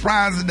cash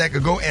prizes that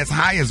could go as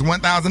high as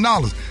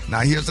 $1,000. Now,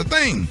 here's the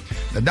thing.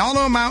 The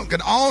dollar amount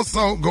could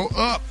also go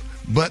up,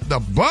 but the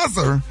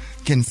buzzer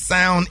can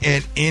sound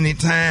at any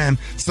time.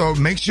 So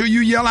make sure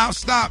you yell out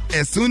stop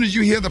as soon as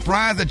you hear the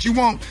prize that you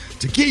want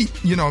to keep,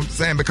 you know what I'm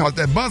saying, because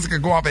that buzzer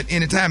could go off at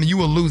any time and you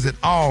will lose it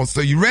all.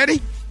 So you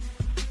ready?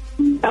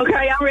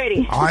 Okay, I'm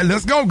ready. All right,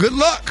 let's go. Good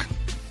luck.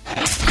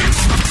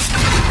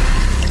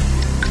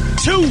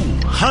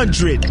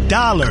 $200.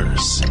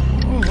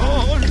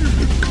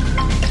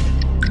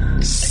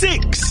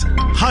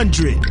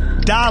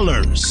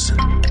 $600.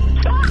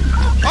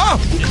 Oh,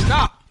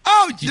 stop.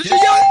 Oh, you got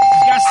 $600.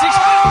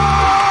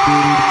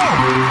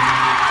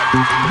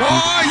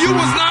 Boy, you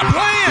was not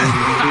playing.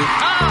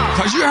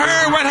 Because you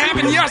heard what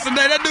happened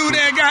yesterday. That dude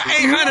there got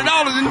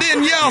 $800 and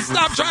then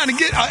stop trying to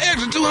get an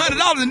extra $200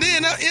 and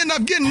then end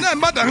up getting nothing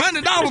but the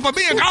 $100 for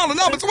being caller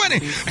number 20.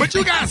 But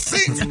you got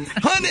 $600.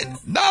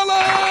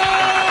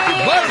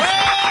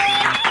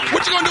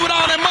 What you going to do with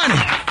all that money?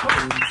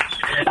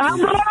 I'm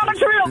going on a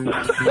trip.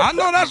 I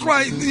know that's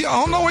right. I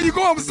don't know where you're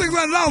going for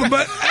 $600,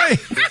 but hey,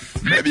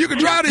 maybe you can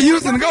drive to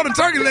Houston and go to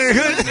Turkey Leg,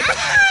 huh?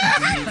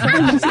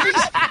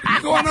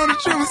 Going on a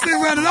trip with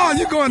 $600,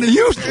 you're going to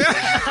Houston.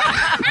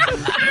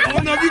 I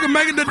don't know if you can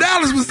make it to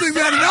Dallas with $600. I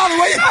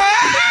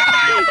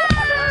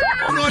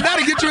don't know if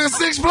that'll get you in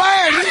Six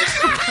Flags.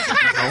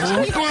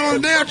 You're going on a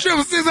damn trip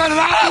with $600. I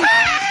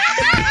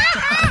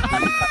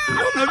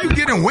don't know if you're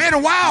getting wet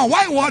and wild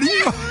whitewater.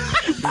 You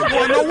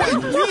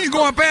ain't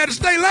going past the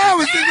state line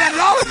with $600.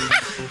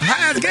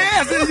 High as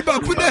gas. Then you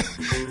better put that.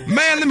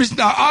 Man, let me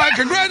start. All right,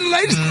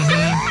 congratulations.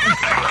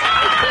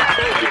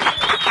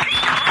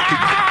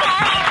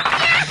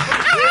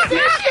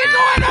 You're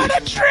going on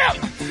a trip.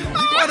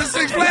 You going to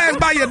Six Flags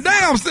by your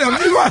damn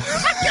self. You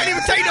can't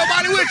even take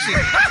nobody with you.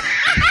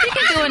 You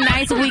can do a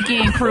nice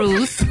weekend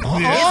cruise.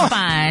 It's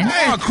fine.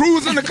 Hey,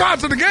 cruise in the car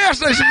to the gas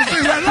station for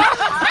 $600.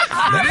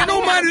 That ain't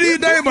no money these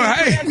days, but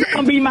hey. It's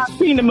going to be my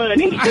peanut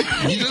money.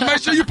 You just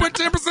make sure you put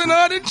 10%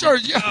 of it in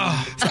church.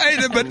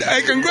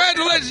 Hey,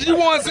 congratulations. You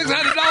won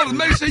 $600.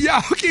 Make sure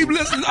y'all keep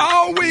listening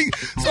all week.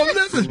 So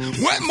listen,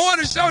 what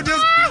morning show?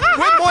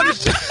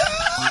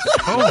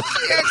 Oh.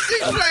 Yeah,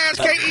 Six Flags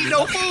can't eat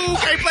no food,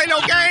 can't play no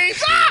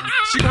games.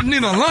 She gonna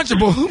need a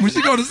Lunchable when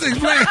she go to Six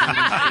Flags.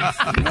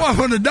 One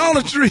from the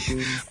Dollar Tree.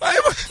 Hey,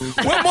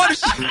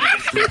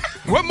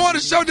 what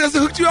morning show just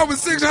hooked you up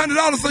with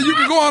 $600 so you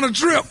can go on a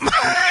trip?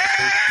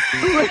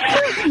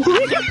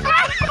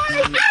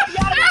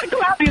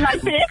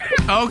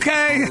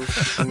 Okay.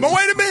 But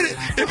wait a minute.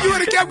 If you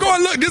would have kept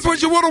going, look, this is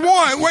what you would have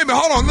won. Wait a minute,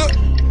 hold on, look.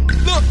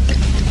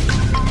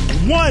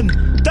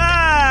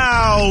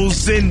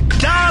 $1,000.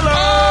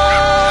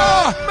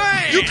 Oh,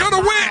 man. You could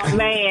have went. Oh,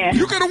 man.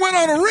 You could have went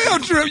on a real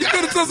trip. You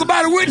could have took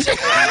somebody with you.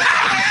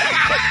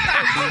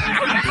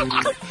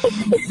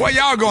 Boy,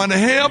 y'all going to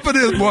hell for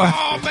this, boy.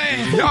 Oh,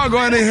 man. Y'all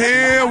going to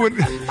hell with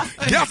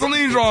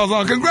gasoline draws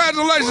on.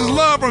 Congratulations,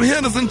 love from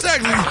Henderson,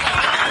 Texas.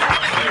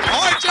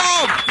 All right,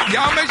 y'all.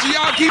 Y'all make sure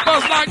y'all keep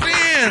us locked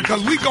in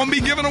because we going to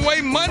be giving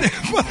away money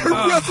for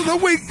the rest of the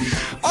week.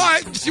 All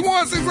right, she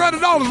won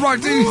 $600,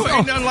 Roxy. Ooh,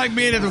 ain't nothing like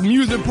being at the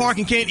amusement park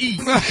and can't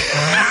eat.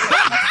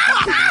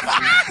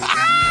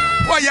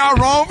 Well, y'all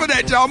wrong for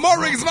that, y'all. More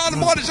Rickey Smiley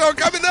Morning Show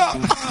coming up.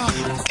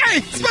 K,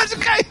 Special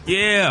K.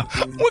 Yeah.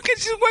 What can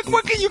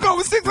you go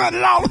with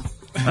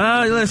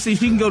 $600? Let's see.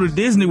 She can go to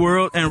Disney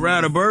World and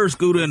ride a bird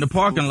scooter in the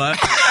parking lot.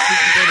 She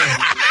can go to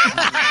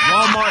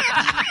Walmart.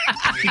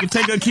 She can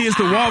take her kids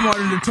to Walmart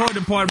in the toy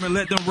department and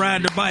let them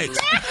ride the bikes.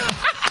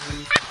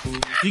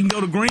 You can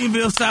go to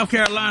Greenville, South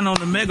Carolina on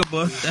the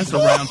Megabus. That's a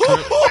round trip.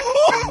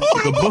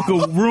 You can book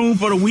a room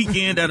for the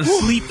weekend at a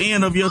sleep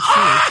inn of your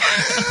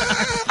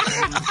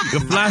choice. You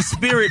can fly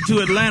Spirit to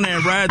Atlanta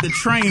and ride the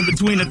train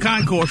between the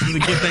concourses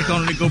and get back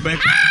on it and go back.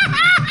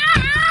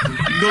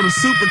 You can go to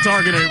Super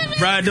Target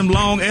and ride them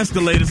long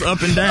escalators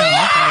up and down.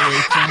 That's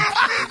always fun.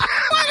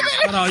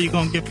 What all you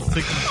gonna get for $6?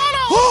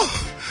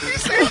 You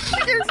said she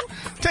can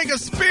take a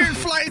Spirit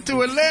flight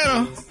to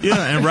Atlanta.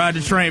 Yeah, and ride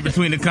the train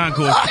between the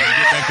concourses and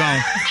get back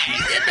on.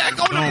 Get back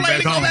on the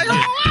plane. Go back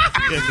home.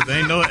 Yeah,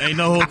 because ain't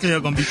no hotel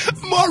gonna be.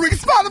 More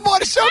Rick's Father Boy,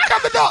 the show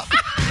coming up.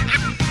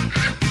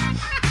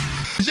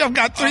 Jeff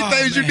got three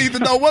things you need to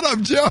know. What up,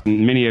 Jeff?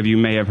 Many of you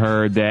may have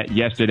heard that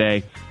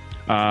yesterday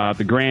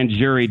the grand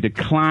jury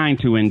declined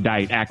to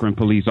indict Akron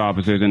police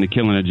officers in the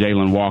killing of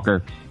Jalen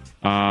Walker.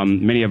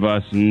 Many of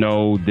us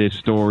know this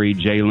story.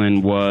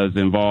 Jalen was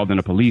involved in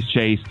a police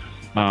chase.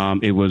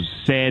 It was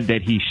said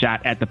that he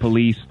shot at the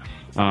police,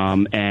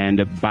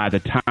 and by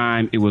the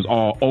time it was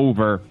all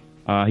over,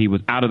 he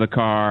was out of the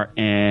car,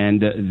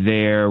 and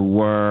there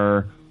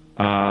were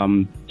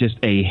just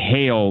a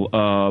hail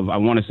of, I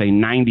want to say,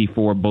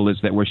 94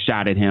 bullets that were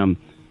shot at him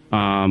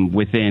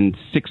within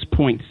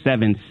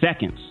 6.7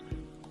 seconds,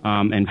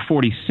 and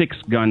 46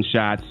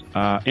 gunshots,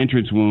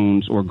 entrance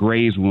wounds or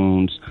graze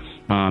wounds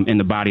in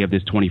the body of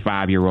this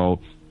 25-year-old.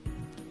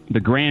 The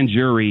grand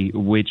jury,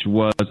 which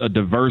was a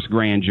diverse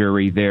grand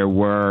jury, there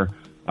were,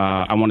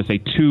 I want to say,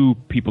 2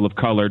 people of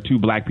color, 2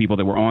 black people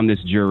that were on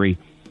this jury,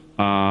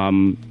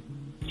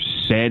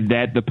 said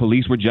that the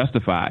police were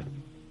justified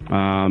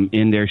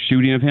in their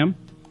shooting of him.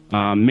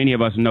 Many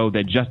of us know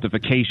that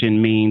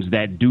justification means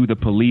that do the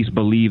police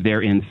believe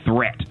they're in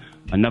threat,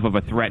 enough of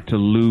a threat to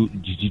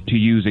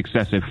use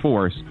excessive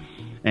force.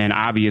 And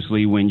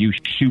obviously, when you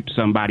shoot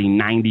somebody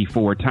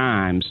 94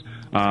 times,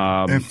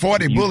 and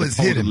 40 bullets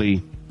hit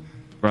him,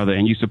 brother,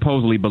 and you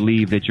supposedly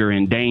believe that you're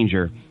in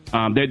danger.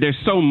 There's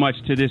so much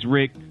to this,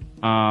 Rick.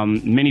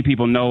 Many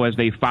people know, as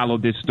they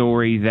followed this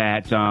story,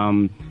 that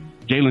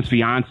Jalen's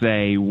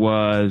fiance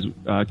was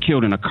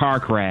killed in a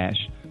car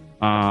crash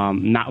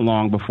not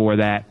long before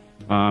that.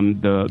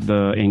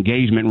 The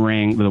engagement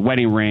ring, the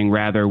wedding ring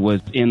rather,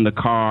 was in the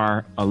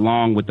car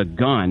along with the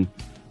gun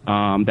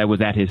that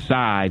was at his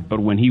side. But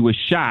when he was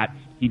shot,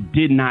 he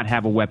did not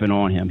have a weapon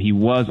on him. He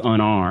was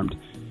unarmed.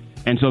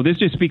 And so this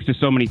just speaks to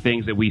so many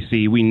things that we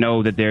see. We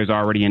know that there's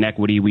already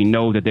inequity. We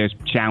know that there's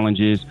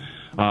challenges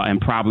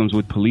and problems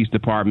with police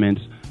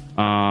departments.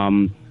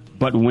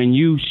 But when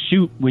you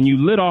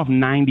lit off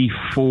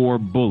 94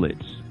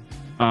 bullets,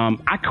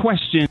 I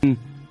question,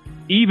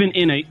 even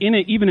in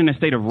a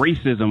state of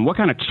racism, what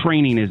kind of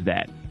training is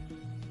that?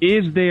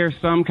 Is there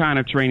some kind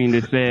of training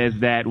that says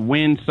that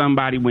when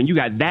you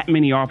got that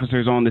many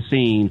officers on the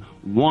scene,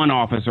 one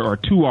officer or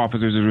 2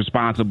 officers is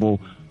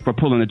responsible for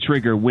pulling the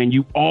trigger when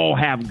you all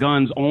have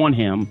guns on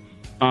him,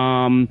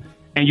 and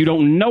you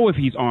don't know if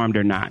he's armed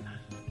or not?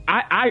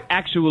 I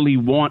actually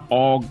want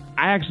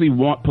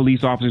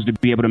police officers to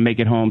be able to make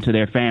it home to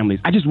their families.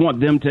 I just want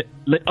them to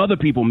let other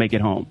people make it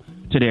home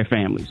to their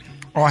families.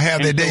 Or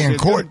have their day in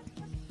court.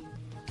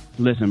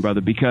 Listen,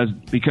 brother, because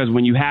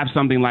when you have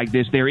something like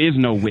this, there is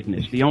no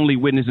witness. The only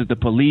witness is the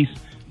police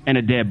and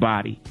a dead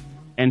body.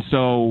 And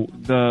so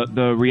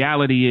the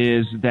reality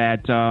is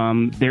that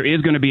there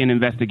is going to be an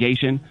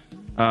investigation.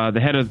 The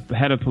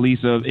head of police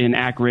in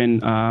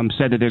Akron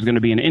said that there's going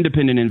to be an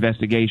independent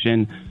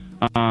investigation,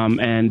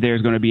 and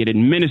there's going to be an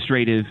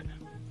administrative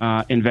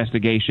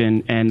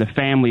investigation. And the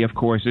family, of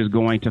course, is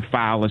going to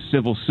file a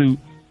civil suit.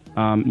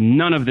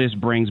 None of this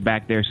brings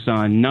back their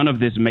son. None of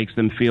this makes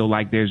them feel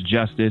like there's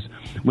justice.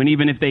 When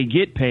even if they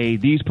get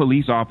paid, these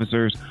police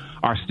officers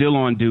are still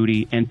on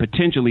duty, and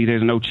potentially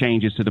there's no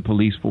changes to the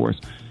police force.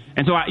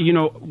 And so,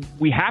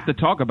 we have to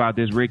talk about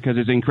this, Rick, because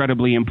it's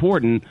incredibly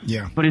important.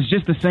 Yeah. But it's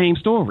just the same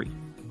story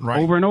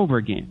over and over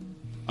again.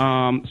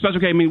 Special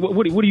K, I mean,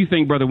 what do you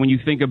think, brother, when you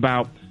think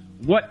about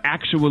what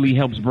actually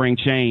helps bring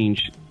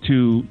change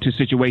to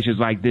situations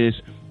like this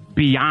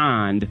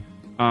beyond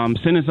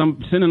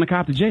sending a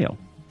cop to jail?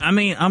 I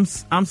mean, I'm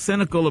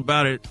cynical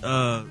about it,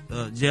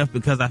 Jeff,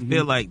 because I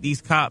feel like these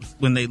cops,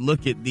 when they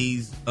look at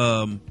these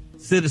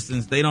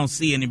citizens, they don't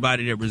see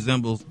anybody that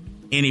resembles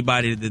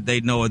anybody that they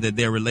know or that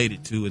they're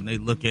related to, and they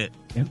look at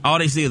all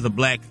they see is a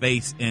black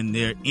face, and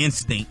their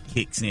instinct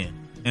kicks in.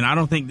 And I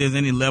don't think there's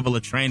any level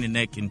of training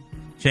that can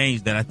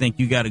change that. I think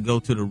you got to go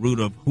to the root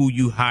of who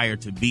you hire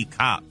to be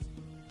cops,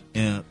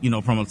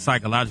 from a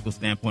psychological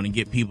standpoint, and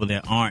get people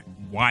that aren't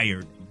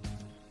wired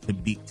to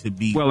be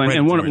well.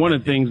 And one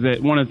of the things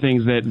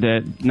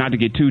that not to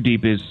get too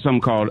deep is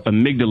something called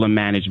amygdala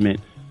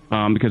management,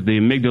 because the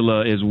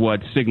amygdala is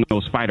what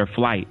signals fight or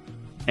flight.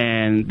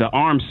 And the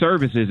armed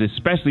services,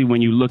 especially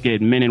when you look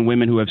at men and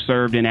women who have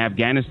served in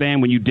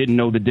Afghanistan, when you didn't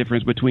know the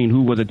difference between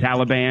who was a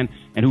Taliban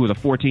and who was a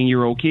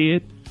 14-year-old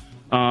kid,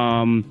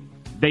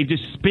 they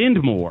just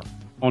spend more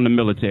on the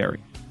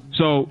military.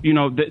 So,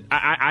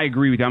 I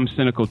agree with you. I'm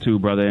cynical too,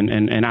 brother,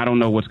 and I don't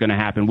know what's going to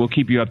happen. We'll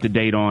keep you up to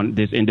date on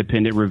this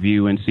independent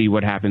review and see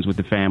what happens with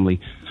the family.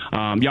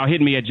 Y'all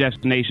hit me at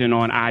Jeff's Nation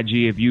on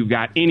IG if you've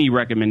got any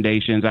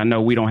recommendations. I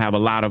know we don't have a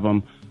lot of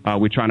them.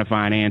 We're trying to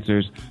find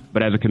answers,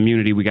 but as a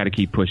community, we got to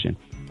keep pushing.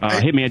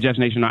 Hit me at Jeff's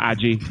Nation on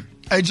IG.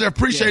 Hey, Jeff,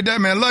 appreciate that,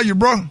 man. Love you,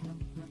 bro.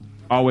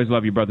 Always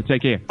love you, brother.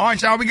 Take care. All right,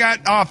 y'all. We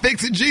got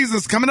Fix It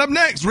Jesus coming up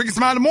next. Rickey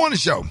Smiley Morning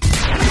Show.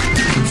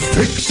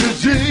 Fix it,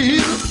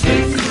 Jesus.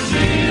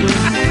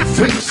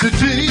 Fix it,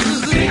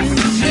 Jesus.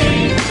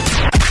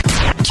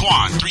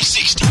 Twan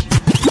 360.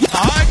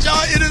 All right,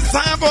 y'all. It is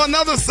time for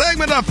another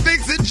segment of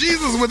Fix It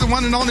Jesus with the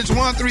one and only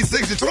Twan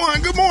 360.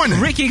 Twan, good morning.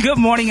 Rickey, good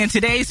morning. In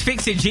today's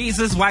Fix It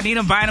Jesus,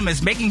 Juanita Bynum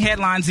is making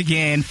headlines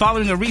again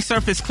following a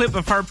resurfaced clip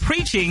of her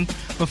preaching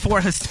before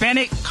a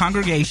Hispanic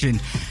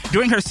congregation.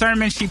 During her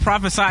sermon, she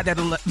prophesied that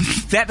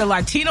the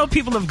Latino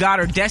people of God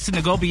are destined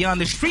to go beyond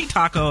the street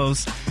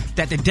tacos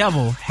that the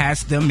devil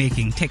has them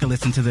making. Take a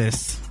listen to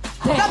this.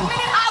 The minute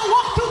I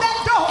walk through that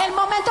door, el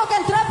momento que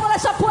entré por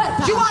esa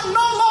puerta, you are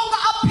no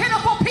longer a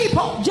pitiful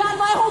people. Ya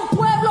no es un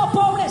pueblo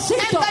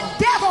pobrecito. And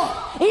the devil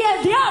y el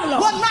diablo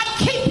will not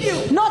keep you.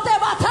 No te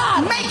va a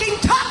atar. Making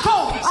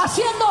tacos.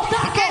 Haciendo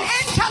tacos. And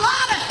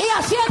enchiladas. Y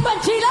haciendo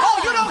enchiladas.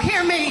 Oh, you don't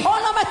hear me. Oh,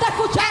 no me está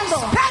escuchando.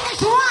 And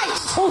Spanish rice.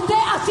 Usted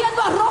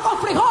haciendo arroz con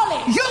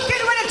frijoles. You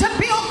get ready to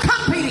build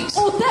companies.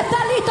 Usted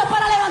está listo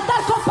para levantar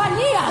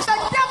compañías. The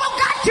devil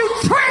got you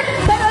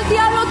tricked. Pero el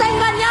diablo te ha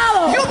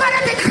engañado. You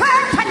better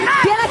declare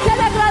tonight. Tienes que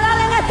declarar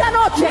en esta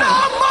noche.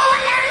 No more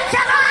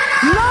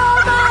enchiladas. No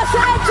más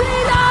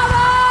enchiladas.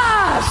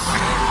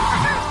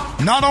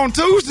 Not on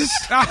Tuesdays.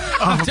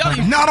 I'm telling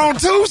you. Not on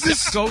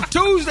Tuesdays. Go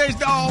Tuesdays,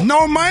 dog.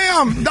 No,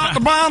 ma'am.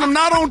 Dr. Bynum,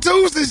 not on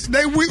Tuesdays.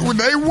 They will. You're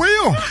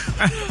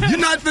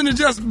not finna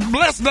just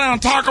bless down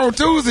Taco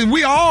Tuesday.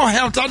 We all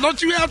have Taco.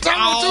 Don't you have Taco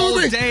All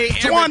Tuesday? day,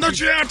 Twan, don't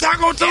you have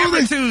Taco Tuesday?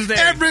 Every Tuesday.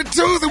 Every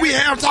Tuesday we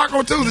have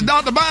Taco Tuesday.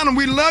 Dr. Bynum,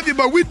 we love you,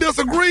 but we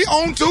disagree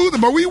on Tuesday.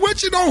 But we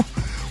with you, though.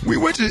 We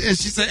with you. And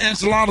she said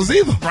enchiladas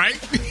either. Right?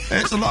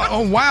 Enchiladas.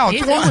 Oh, wow.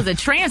 It was a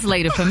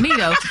translator for me,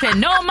 though. She said,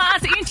 no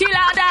más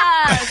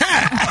enchiladas.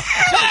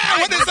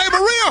 What did they say,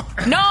 Maria?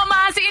 No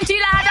más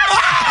enchiladas.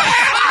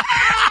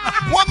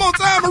 One more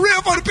time,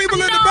 Maria, for the people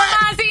in the back.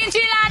 No más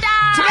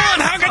enchiladas. Twan,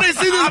 how can they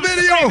see this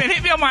video? Screaming.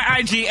 Hit me on my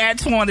IG at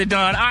Twan the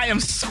Don. I am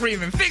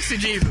screaming. Fix it,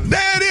 Jesus.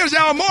 There it is,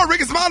 y'all. More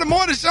Rickey Smiley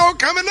Morning Show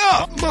coming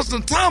up.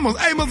 Mr. Thomas.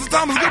 Hey, Mr.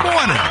 Thomas, good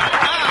morning.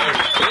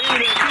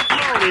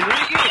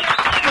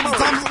 Mr.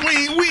 Thomas, where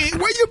you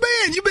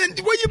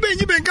been? Where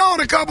you been gone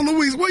a couple of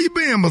weeks? Where you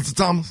been, Mr.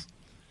 Thomas?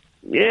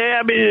 Yeah,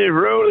 I've been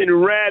rolling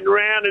and riding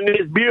around in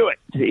this Buick,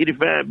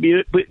 85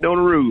 Buick, putting on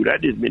the road. I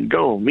just been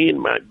gone. Me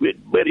and my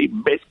good buddy,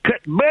 good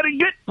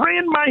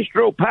friend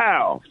Maestro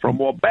Powell from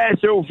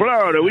Wabasso,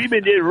 Florida. We've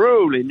been just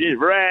rolling, just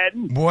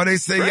riding. Boy, they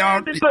say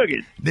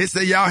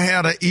y'all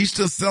had an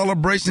Easter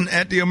celebration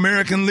at the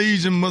American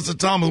Legion, Mr.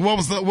 Thomas.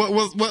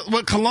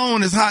 What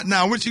cologne is hot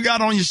now? What you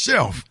got on your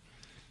shelf?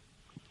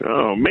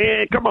 Oh,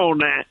 man, come on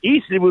now.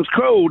 Easter was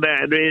cold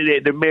down there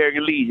at the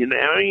American Legion.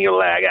 Now, I ain't gonna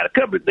lie, I got a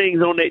couple of things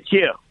on that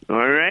shelf. All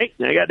right?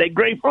 I got that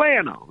gray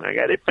flannel. I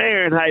got that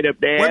Fahrenheit up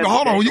there. Wait, but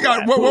hold on. You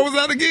got what was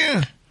that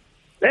again?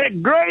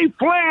 That gray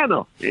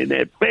flannel and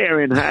that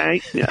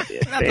Fahrenheit. Yeah, that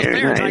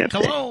Fahrenheit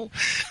cologne.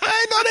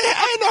 I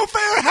ain't no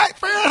Fahrenheit.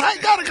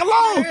 Fahrenheit got a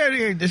cologne.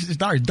 Yeah, it's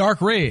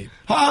dark red.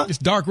 Huh? It's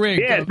dark red.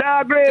 Yeah,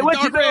 dark red.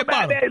 What you know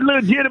about bottle. that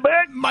little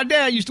jitterbug? My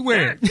dad used to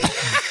wear it.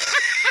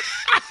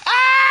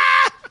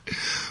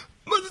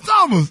 Mr.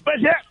 Thomas.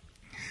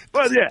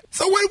 What's that?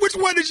 So which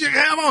one did you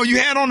have on? You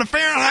had on the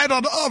Fahrenheit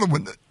or the other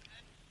one?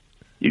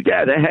 You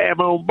got to have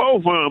on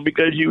both of them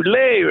because you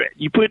layer it.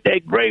 You put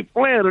that gray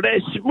flannel,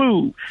 that's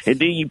smooth. And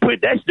then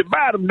that's the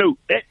bottom note,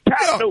 that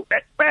top note,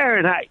 that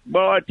Fahrenheit. Boy,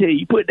 I tell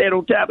you put that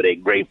on top of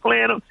that gray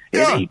flannel,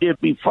 and then you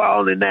just be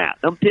falling out.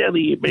 I'm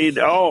telling you, man,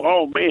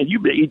 oh man,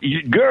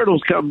 your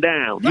girdles come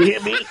down. You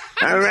hear me?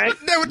 All right?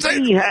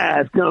 Knee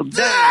highs come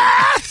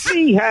down.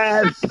 Knee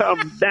highs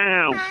come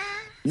down.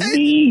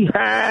 Knee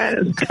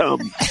highs come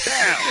down.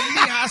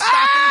 Knee high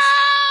stockings.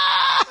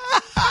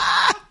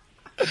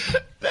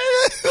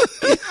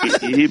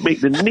 You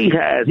make the knee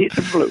highs hit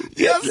the floor.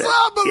 Yes, sir,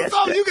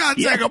 Mr. You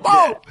gotta take them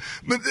off.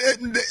 But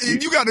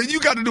you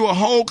got to do a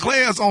whole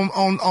class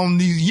on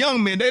these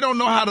young men. They don't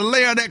know how to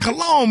layer that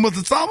cologne,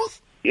 Mr.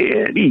 Thomas.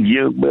 Yeah, these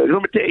young bugs.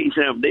 Let me tell you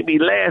something. They be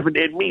laughing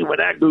at me when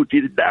I go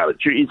to the Dollar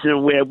Tree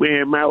somewhere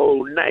wearing my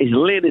old nice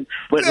linen,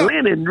 but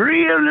linen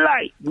real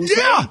light. Okay?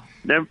 Yeah.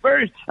 Now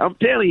first, I'm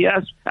telling you,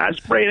 I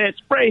spray that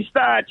spray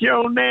starch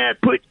on there,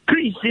 put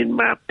crease in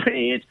my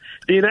pants,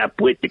 then I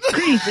put the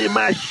crease in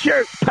my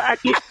shirt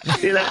pocket,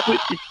 then I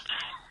put the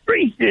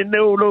crease in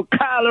the little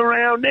collar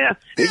around there,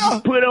 and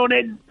you put on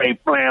that gray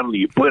flannel,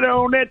 you put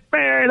on that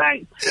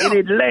Fahrenheit, and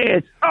it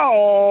lasts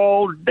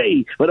all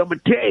day. But I'm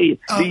gonna tell you,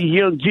 these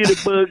young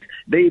jitterbugs,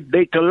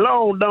 they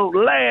cologne don't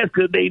last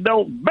because they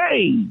don't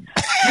bathe.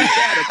 You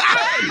gotta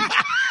bathe.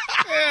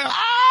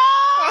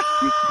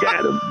 You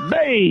gotta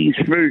bathe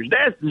first.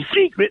 That's the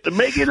secret to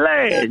make it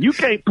last. You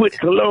can't put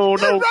cologne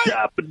on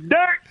top of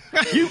dirt.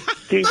 You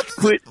can't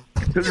put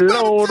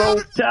cologne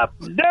on top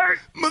of dirt.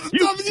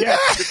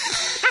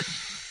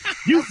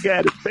 You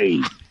gotta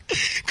bathe.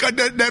 Cause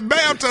that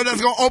bathtub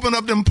that's gonna open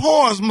up them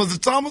pores, Mr.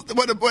 Thomas,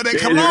 where that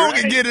cologne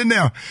can get in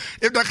there.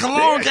 If the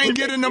cologne can't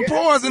get in them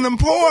pores and them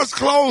pores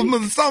closed,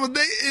 Mr. Thomas,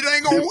 it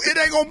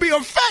ain't gonna be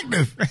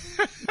effective.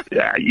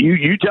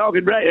 You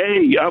talking right?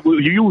 Hey, I'm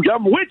with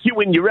you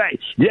when you're right.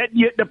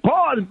 The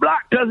paw's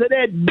blocked because of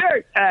that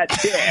dirt out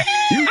there.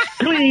 You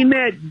clean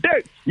that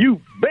dirt.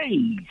 You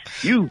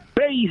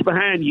bathe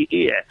behind your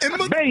ear.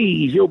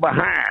 Bathe your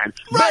behind.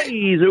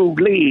 Bathe your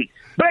legs.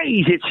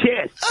 Bathe your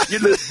chest.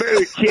 Your little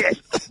bird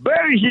chest.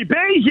 Bathe your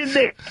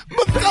neck.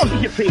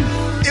 Bathe your feet.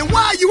 And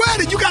while you at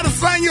it, you got to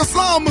sing your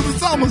song, Mr.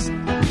 Summers.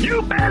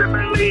 You better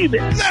believe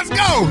it. Let's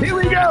go. Here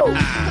we go.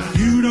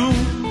 You don't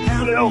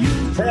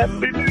have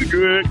to do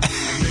good.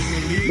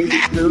 You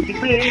don't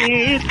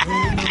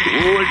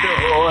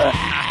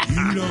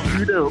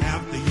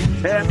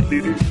have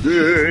to do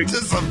good to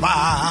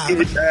survive.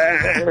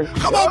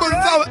 Come on,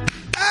 Mr. Summers.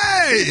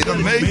 Hey, it'll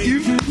make you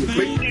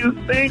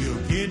think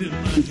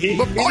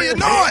before you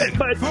know it.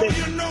 But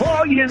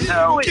before you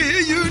know it,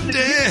 you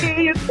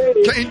dead.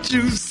 Can't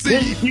you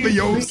see for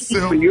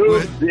yourself? Here you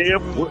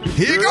go.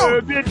 Here you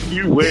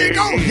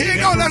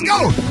go. Let's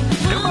go.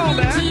 Come on,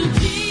 man.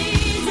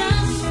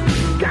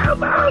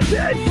 Come on,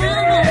 Jesus.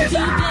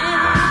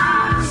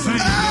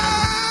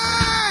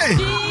 Hey.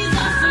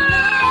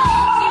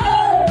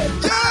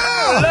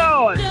 Yeah.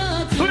 Lord,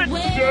 put the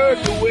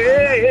dirt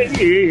away.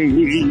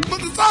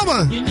 Mr.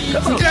 Summer,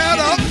 get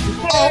up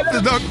off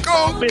of the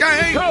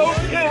cocaine.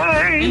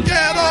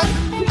 Get up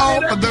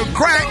off of the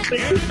crack.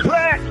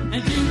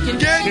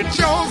 Get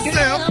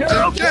yourself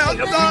together.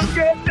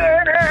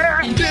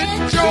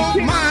 Get your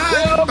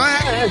mind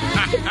back.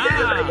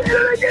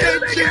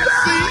 Can't you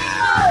see?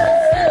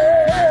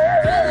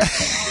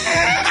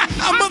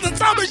 Mr.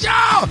 Summers,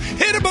 y'all.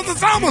 Hit it, Mr.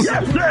 Summers.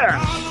 Yes,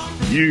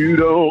 sir. You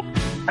don't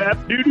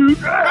have to do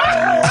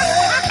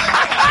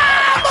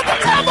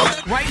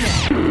Right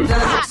now, the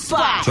hot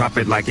spot. Drop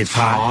it like it's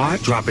hot.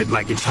 Drop it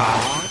like it's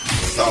hot.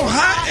 So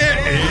hot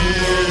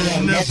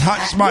in this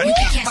hot spot. You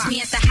can catch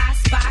me at the hot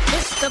spot.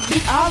 It's the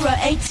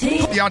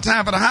BR18. Y'all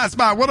time for the hot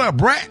spot. What up,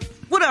 Brat?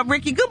 What up,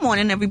 Ricky? Good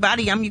morning,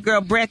 everybody. I'm your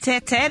girl,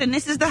 Brat-Tat-Tat, and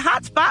this is the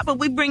hot spot, but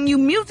we bring you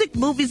music,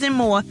 movies, and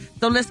more.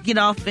 So let's get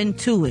off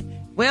into it.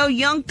 Well,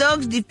 Young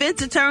Thug's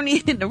defense attorney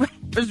in the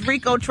rapper's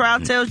RICO trial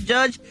tells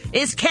judge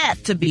it's cap,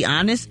 to be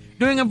honest,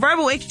 during a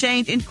verbal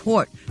exchange in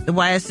court. The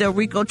YSL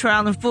RICO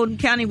trial in Fulton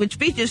County, which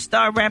features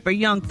star rapper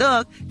Young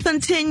Thug,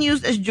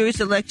 continues as jury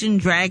selection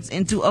drags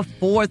into a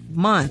fourth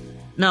month.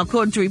 Now,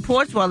 according to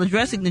reports, while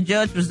addressing the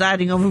judge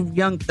presiding over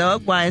Young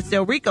Thug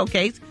YSL RICO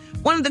case,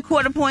 one of the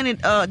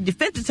court-appointed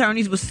defense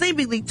attorneys was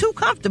seemingly too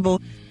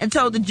comfortable and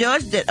told the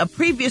judge that a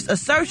previous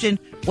assertion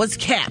was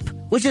cap,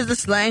 which is a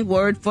slang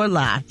word for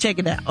lie. Check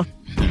it out.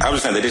 I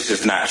was saying that it's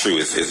just not true.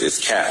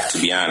 It's cap,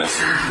 to be honest.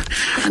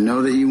 I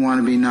know that you want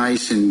to be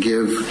nice and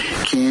give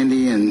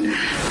candy and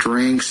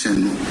drinks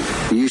and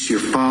use your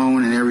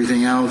phone and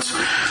everything else,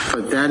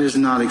 but that is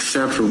not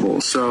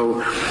acceptable.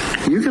 So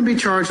you can be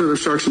charged with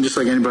obstruction just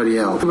like anybody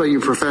else. What about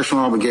your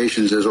professional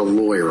obligations as a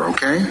lawyer,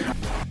 okay?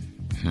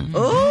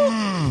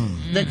 Ooh.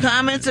 The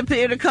comments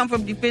appear to come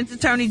from defense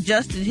attorney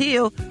Justin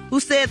Hill, who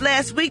said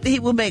last week that he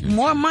will make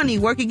more money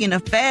working in a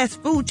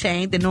fast food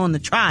chain than on the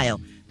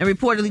trial. And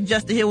reportedly,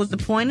 Justin Hill was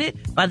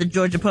appointed by the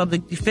Georgia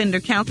Public Defender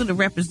Council to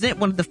represent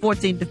one of the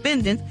 14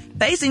 defendants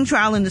facing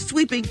trial in the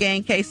sweeping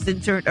gang case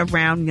centered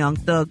around Young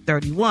Thug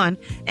 31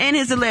 and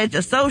his alleged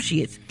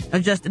associates. Now,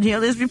 Justin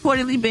Hill is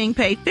reportedly being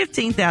paid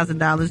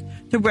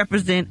 $15,000 to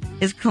represent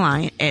his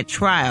client at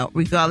trial,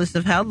 regardless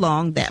of how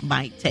long that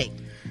might take.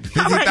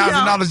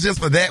 $15,000 just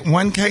for that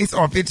one case,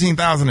 or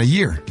 $15,000 a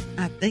year?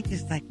 I think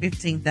it's like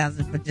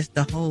 $15,000 for just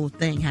the whole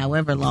thing,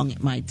 however long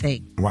it might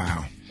take.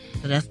 Wow.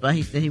 So that's why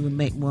he said he would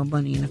make more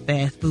money in a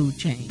fast food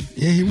chain.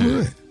 Yeah, he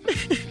would.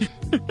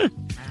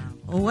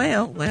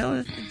 Well,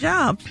 it's the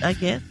job, I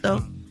guess.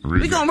 So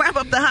we're going to wrap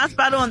up the hot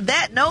spot on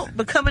that note.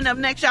 But coming up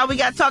next, y'all, we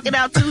got Talking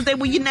Out Tuesday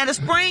with Yanetta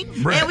Spring.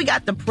 Brett. And we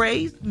got the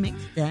praise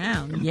mixed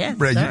down. Yes,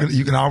 Brett, sir.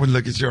 you can always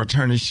look at your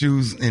attorney's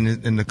shoes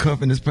in the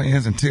cuff in his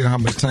pants and tell how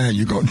much time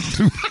you're going to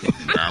do.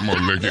 I'm going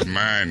to look at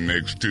mine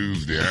next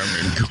Tuesday.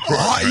 I'm in court.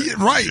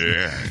 Right.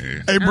 Yeah.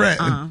 Hey, Brett.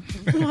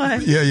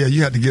 What? Yeah,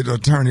 you have to get an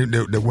attorney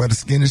that wear the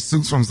skinny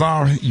suits from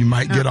Zara. You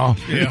might get off.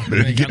 Yeah, but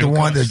if you get the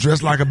one that's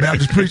dressed like a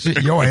Baptist preacher,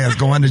 your ass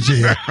going to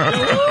jail.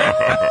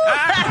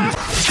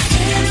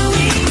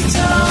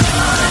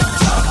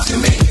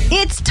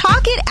 It's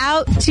Talk It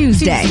Out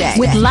Tuesday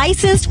with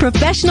licensed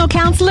professional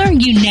counselor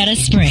Yanetta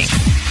Spring.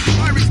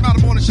 All right, Rick's About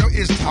the Morning Show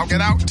is Talk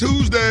It Out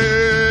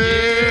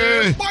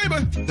Tuesday.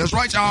 Baby. That's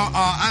right, y'all.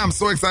 I am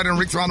so excited on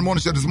Rick's About the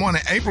Morning Show this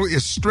morning. April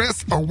is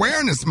Stress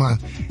Awareness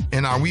Month,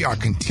 and we are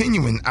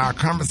continuing our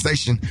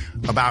conversation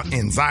about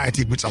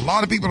anxiety, which a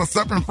lot of people are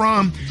suffering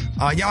from.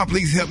 Y'all,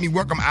 please help me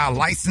welcome our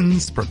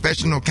licensed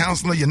professional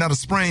counselor, Yanetta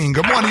Spring.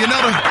 Good morning,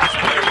 Yanetta.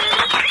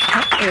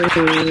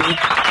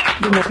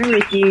 Good morning,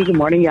 Ricky. Good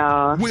morning,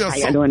 y'all. How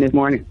y'all doing this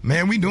morning?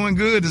 Man, we doing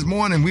good this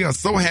morning. We are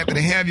so happy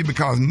to have you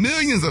because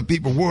millions of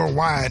people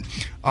worldwide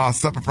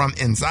suffer from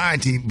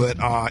anxiety. But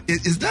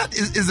is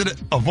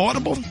it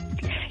avoidable?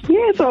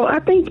 Yeah, so I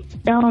think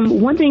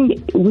one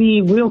thing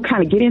we will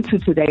kind of get into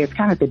today is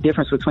kind of the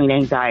difference between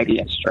anxiety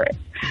and stress.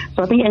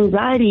 So I think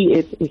anxiety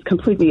is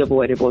completely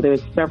avoidable.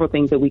 There's several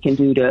things that we can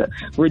do to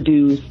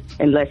reduce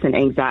and lessen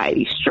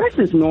anxiety. Stress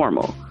is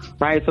normal,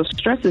 right? So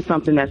stress is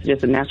something that's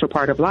just a natural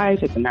part of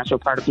life. It's a natural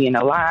part of being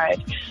alive.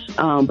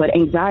 But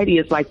anxiety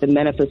is like the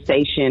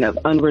manifestation of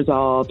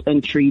unresolved,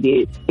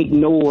 untreated,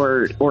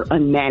 ignored, or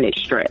unmanaged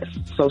stress.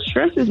 So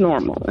stress is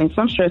normal, and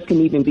some stress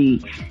can even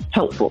be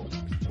helpful.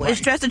 Is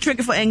stress a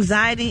trigger for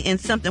anxiety and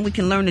something we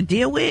can learn to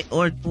deal with,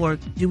 or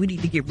do we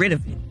need to get rid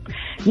of it?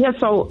 Yeah,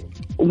 so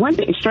one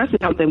thing, stress is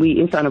something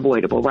it's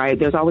unavoidable, right?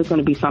 There's always going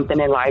to be something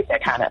in life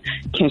that kind of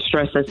can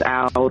stress us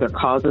out or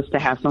cause us to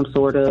have some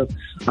sort of,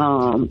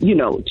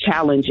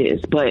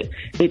 challenges. But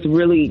it's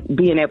really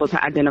being able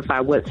to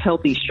identify what's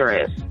healthy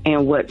stress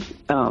and what's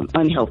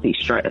unhealthy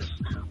stress,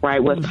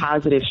 right? What's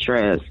positive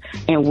stress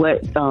and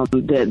what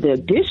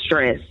the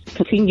distress,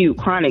 continued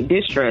chronic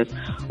distress,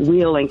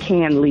 will and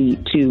can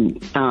lead to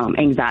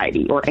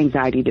anxiety or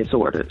anxiety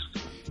disorders.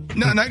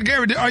 No,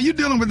 Gary, are you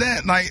dealing with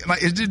that?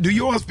 Do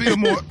yours feel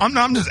more?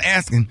 I'm just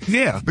asking.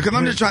 Yeah. Because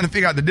I'm just trying to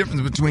figure out the difference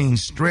between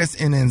stress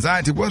and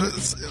anxiety. What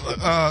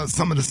are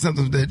some of the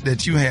symptoms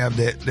that you have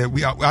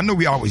I know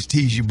we always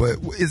tease you, but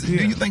do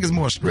you think it's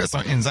more stress or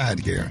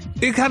anxiety, Gary?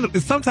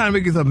 It sometimes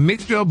it's a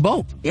mixture of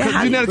both. Yeah.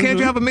 Can't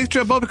you have a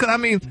mixture of both? Because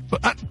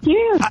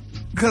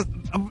because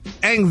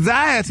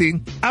anxiety,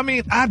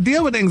 I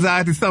deal with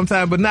anxiety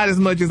sometimes, but not as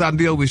much as I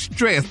deal with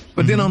stress.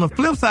 But then on the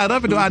flip side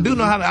of it, though, I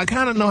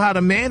kind of know how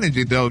to manage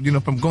it, though.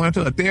 From going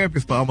to a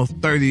therapist for almost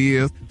 30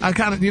 years, I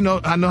kind of,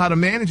 I know how to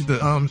manage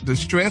the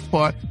stress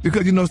part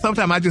because,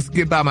 sometimes I just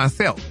get by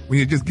myself. When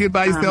you just get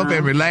by yourself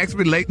and relax,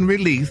 relate, and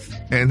release,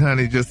 and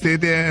honey, just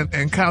sit there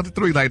and count to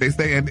 3, like they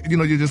say, and,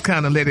 you just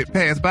kind of let it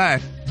pass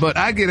by. But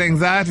I get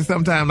anxiety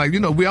sometimes,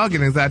 we all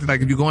get anxiety,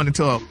 like if you're going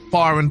into a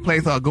foreign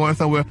place or going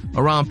somewhere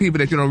around people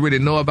that you don't really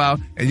know about,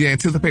 and you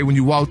anticipate when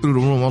you walk through the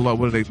room, oh Lord,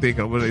 what are they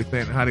thinking? What are they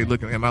saying? How are they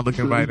looking? Am I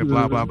looking right? And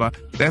blah, blah, blah.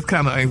 That's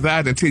kind of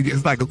anxiety until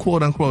it's like a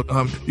quote unquote,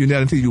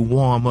 until you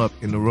warm up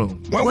in the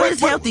room. What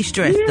is healthy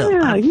stress,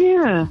 though?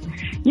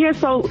 Yeah,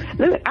 so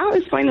I'll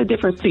explain the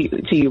difference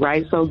to you,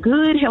 right? So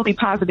good, healthy,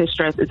 positive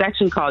stress is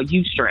actually called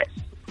eustress.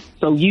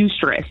 So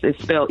eustress is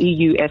spelled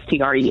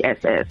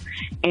EUSTRESS.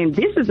 And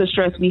this is the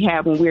stress we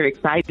have when we're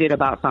excited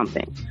about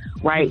something,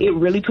 right? It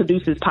really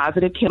produces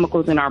positive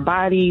chemicals in our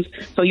bodies.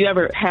 So you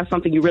ever have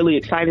something you're really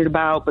excited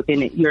about, but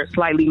then you're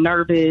slightly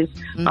nervous.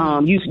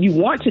 You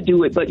want to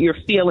do it, but you're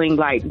feeling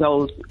like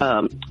those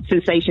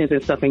sensations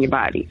and stuff in your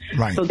body.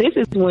 Right. So this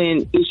is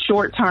when it's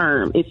short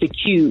term, it's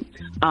acute.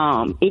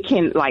 It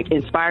can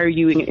inspire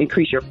you and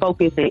increase your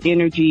focus and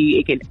energy.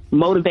 It can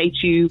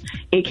motivate you.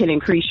 It can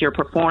increase your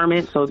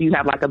performance. So if you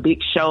have a big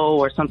show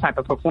or some type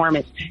of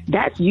performance,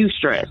 that's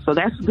eustress. So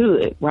that's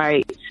good,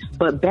 right?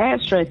 But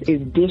bad stress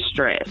is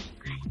distress.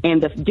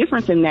 And the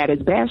difference in that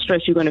is bad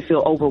stress, you're going to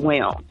feel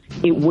overwhelmed.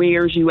 It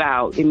wears you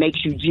out. It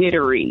makes you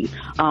jittery.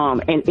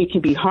 And it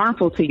can be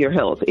harmful to your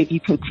health. If you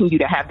continue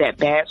to have that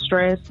bad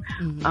stress,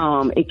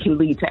 it can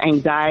lead to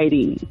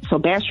anxiety. So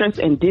bad stress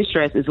and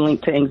distress is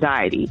linked to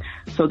anxiety.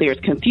 So there's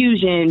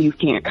confusion, you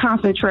can't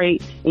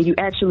concentrate, and you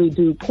actually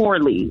do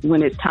poorly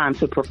when it's time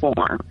to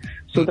perform.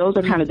 So those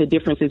are kind of the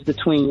differences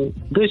between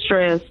good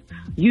stress,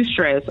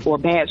 eustress, or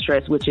bad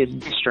stress, which is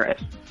distress.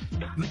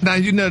 Now,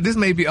 this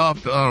may be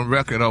off the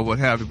record or what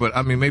have you,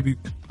 but maybe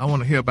I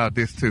want to hear about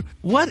this too.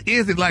 What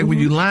is it like when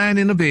you're lying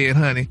in the bed,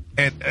 honey,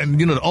 and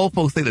the old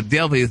folks say the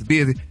devil is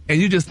busy,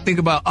 and you just think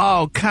about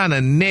all kind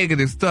of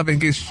negative stuff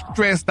and get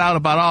stressed out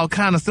about all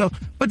kind of stuff,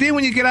 but then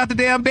when you get out the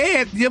damn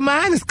bed, your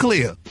mind is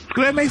clear.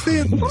 Does that make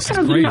sense? It's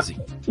crazy.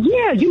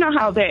 Yeah, you know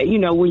how that,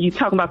 when you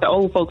talk about the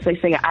old folks, they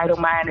say an idle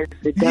mind is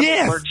the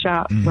devil's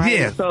workshop, right?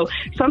 Yes. So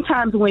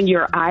sometimes when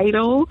you're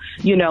idle,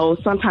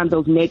 sometimes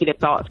those negative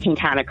thoughts can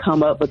kind of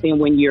come up, but then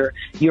when you're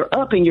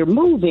up and you're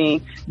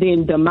moving,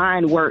 then the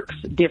mind works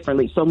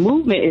differently. So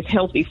movement is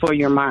healthy for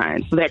your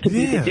mind. So that could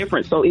be the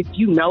difference. So if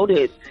you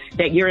notice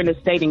that you're in a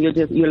state and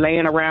you're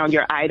laying around,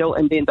 you're idle,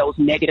 and then those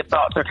negative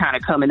thoughts are kind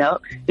of coming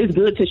up, it's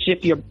good to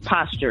shift your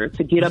posture,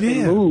 to get up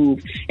and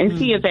move and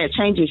see if that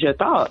changes your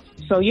thoughts.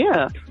 So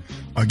yeah.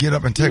 Or get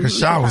up and take a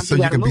shower so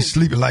you can be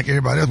sleeping like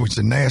everybody else with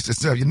your nasty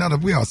self.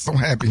 We are so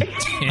happy.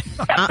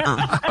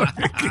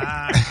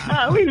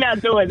 We're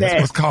not doing that.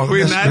 That's what's called.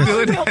 We're not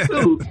doing that.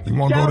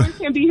 Showers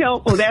can be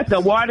helpful. That's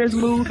the water's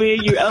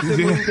moving. You're up and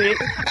moving.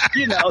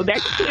 That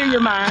can clear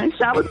your mind.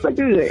 Showers are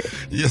good.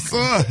 Yes,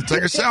 sir.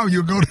 Take a shower.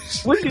 You'll go to.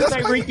 What you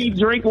say, Ricky?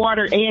 Drink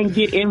water and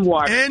get in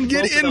water.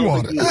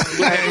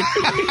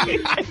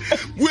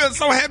 We're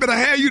so happy to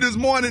have you this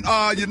morning.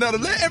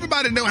 Let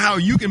everybody know how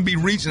you can be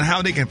reached and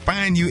how they can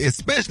find you, especially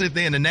especially if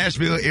they're in the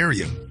Nashville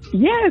area?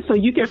 Yeah, so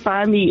you can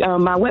find me.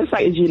 My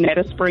website is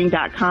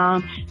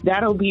JanettaSpring.com.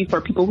 That'll be for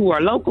people who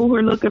are local who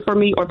are looking for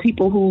me, or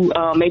people who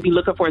may be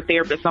looking for a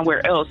therapist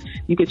somewhere else.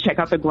 You can check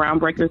out the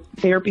Groundbreaker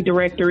Therapy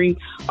Directory.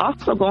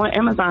 Also, go on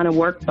Amazon and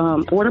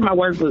order my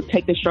workbook,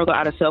 Take the Struggle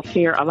Out of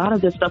Self-Care. A lot of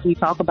the stuff we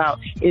talk about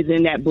is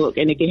in that book,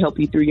 and it can help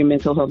you through your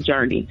mental health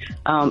journey.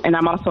 And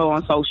I'm also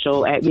on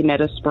social at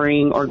Janetta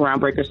Spring or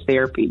Groundbreakers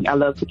Therapy. I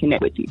love to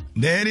connect with you.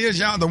 There it is,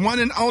 y'all. The one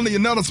and only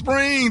Janetta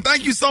Spring.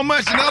 Thank you so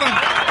much, Janetta.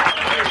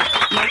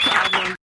 No problem.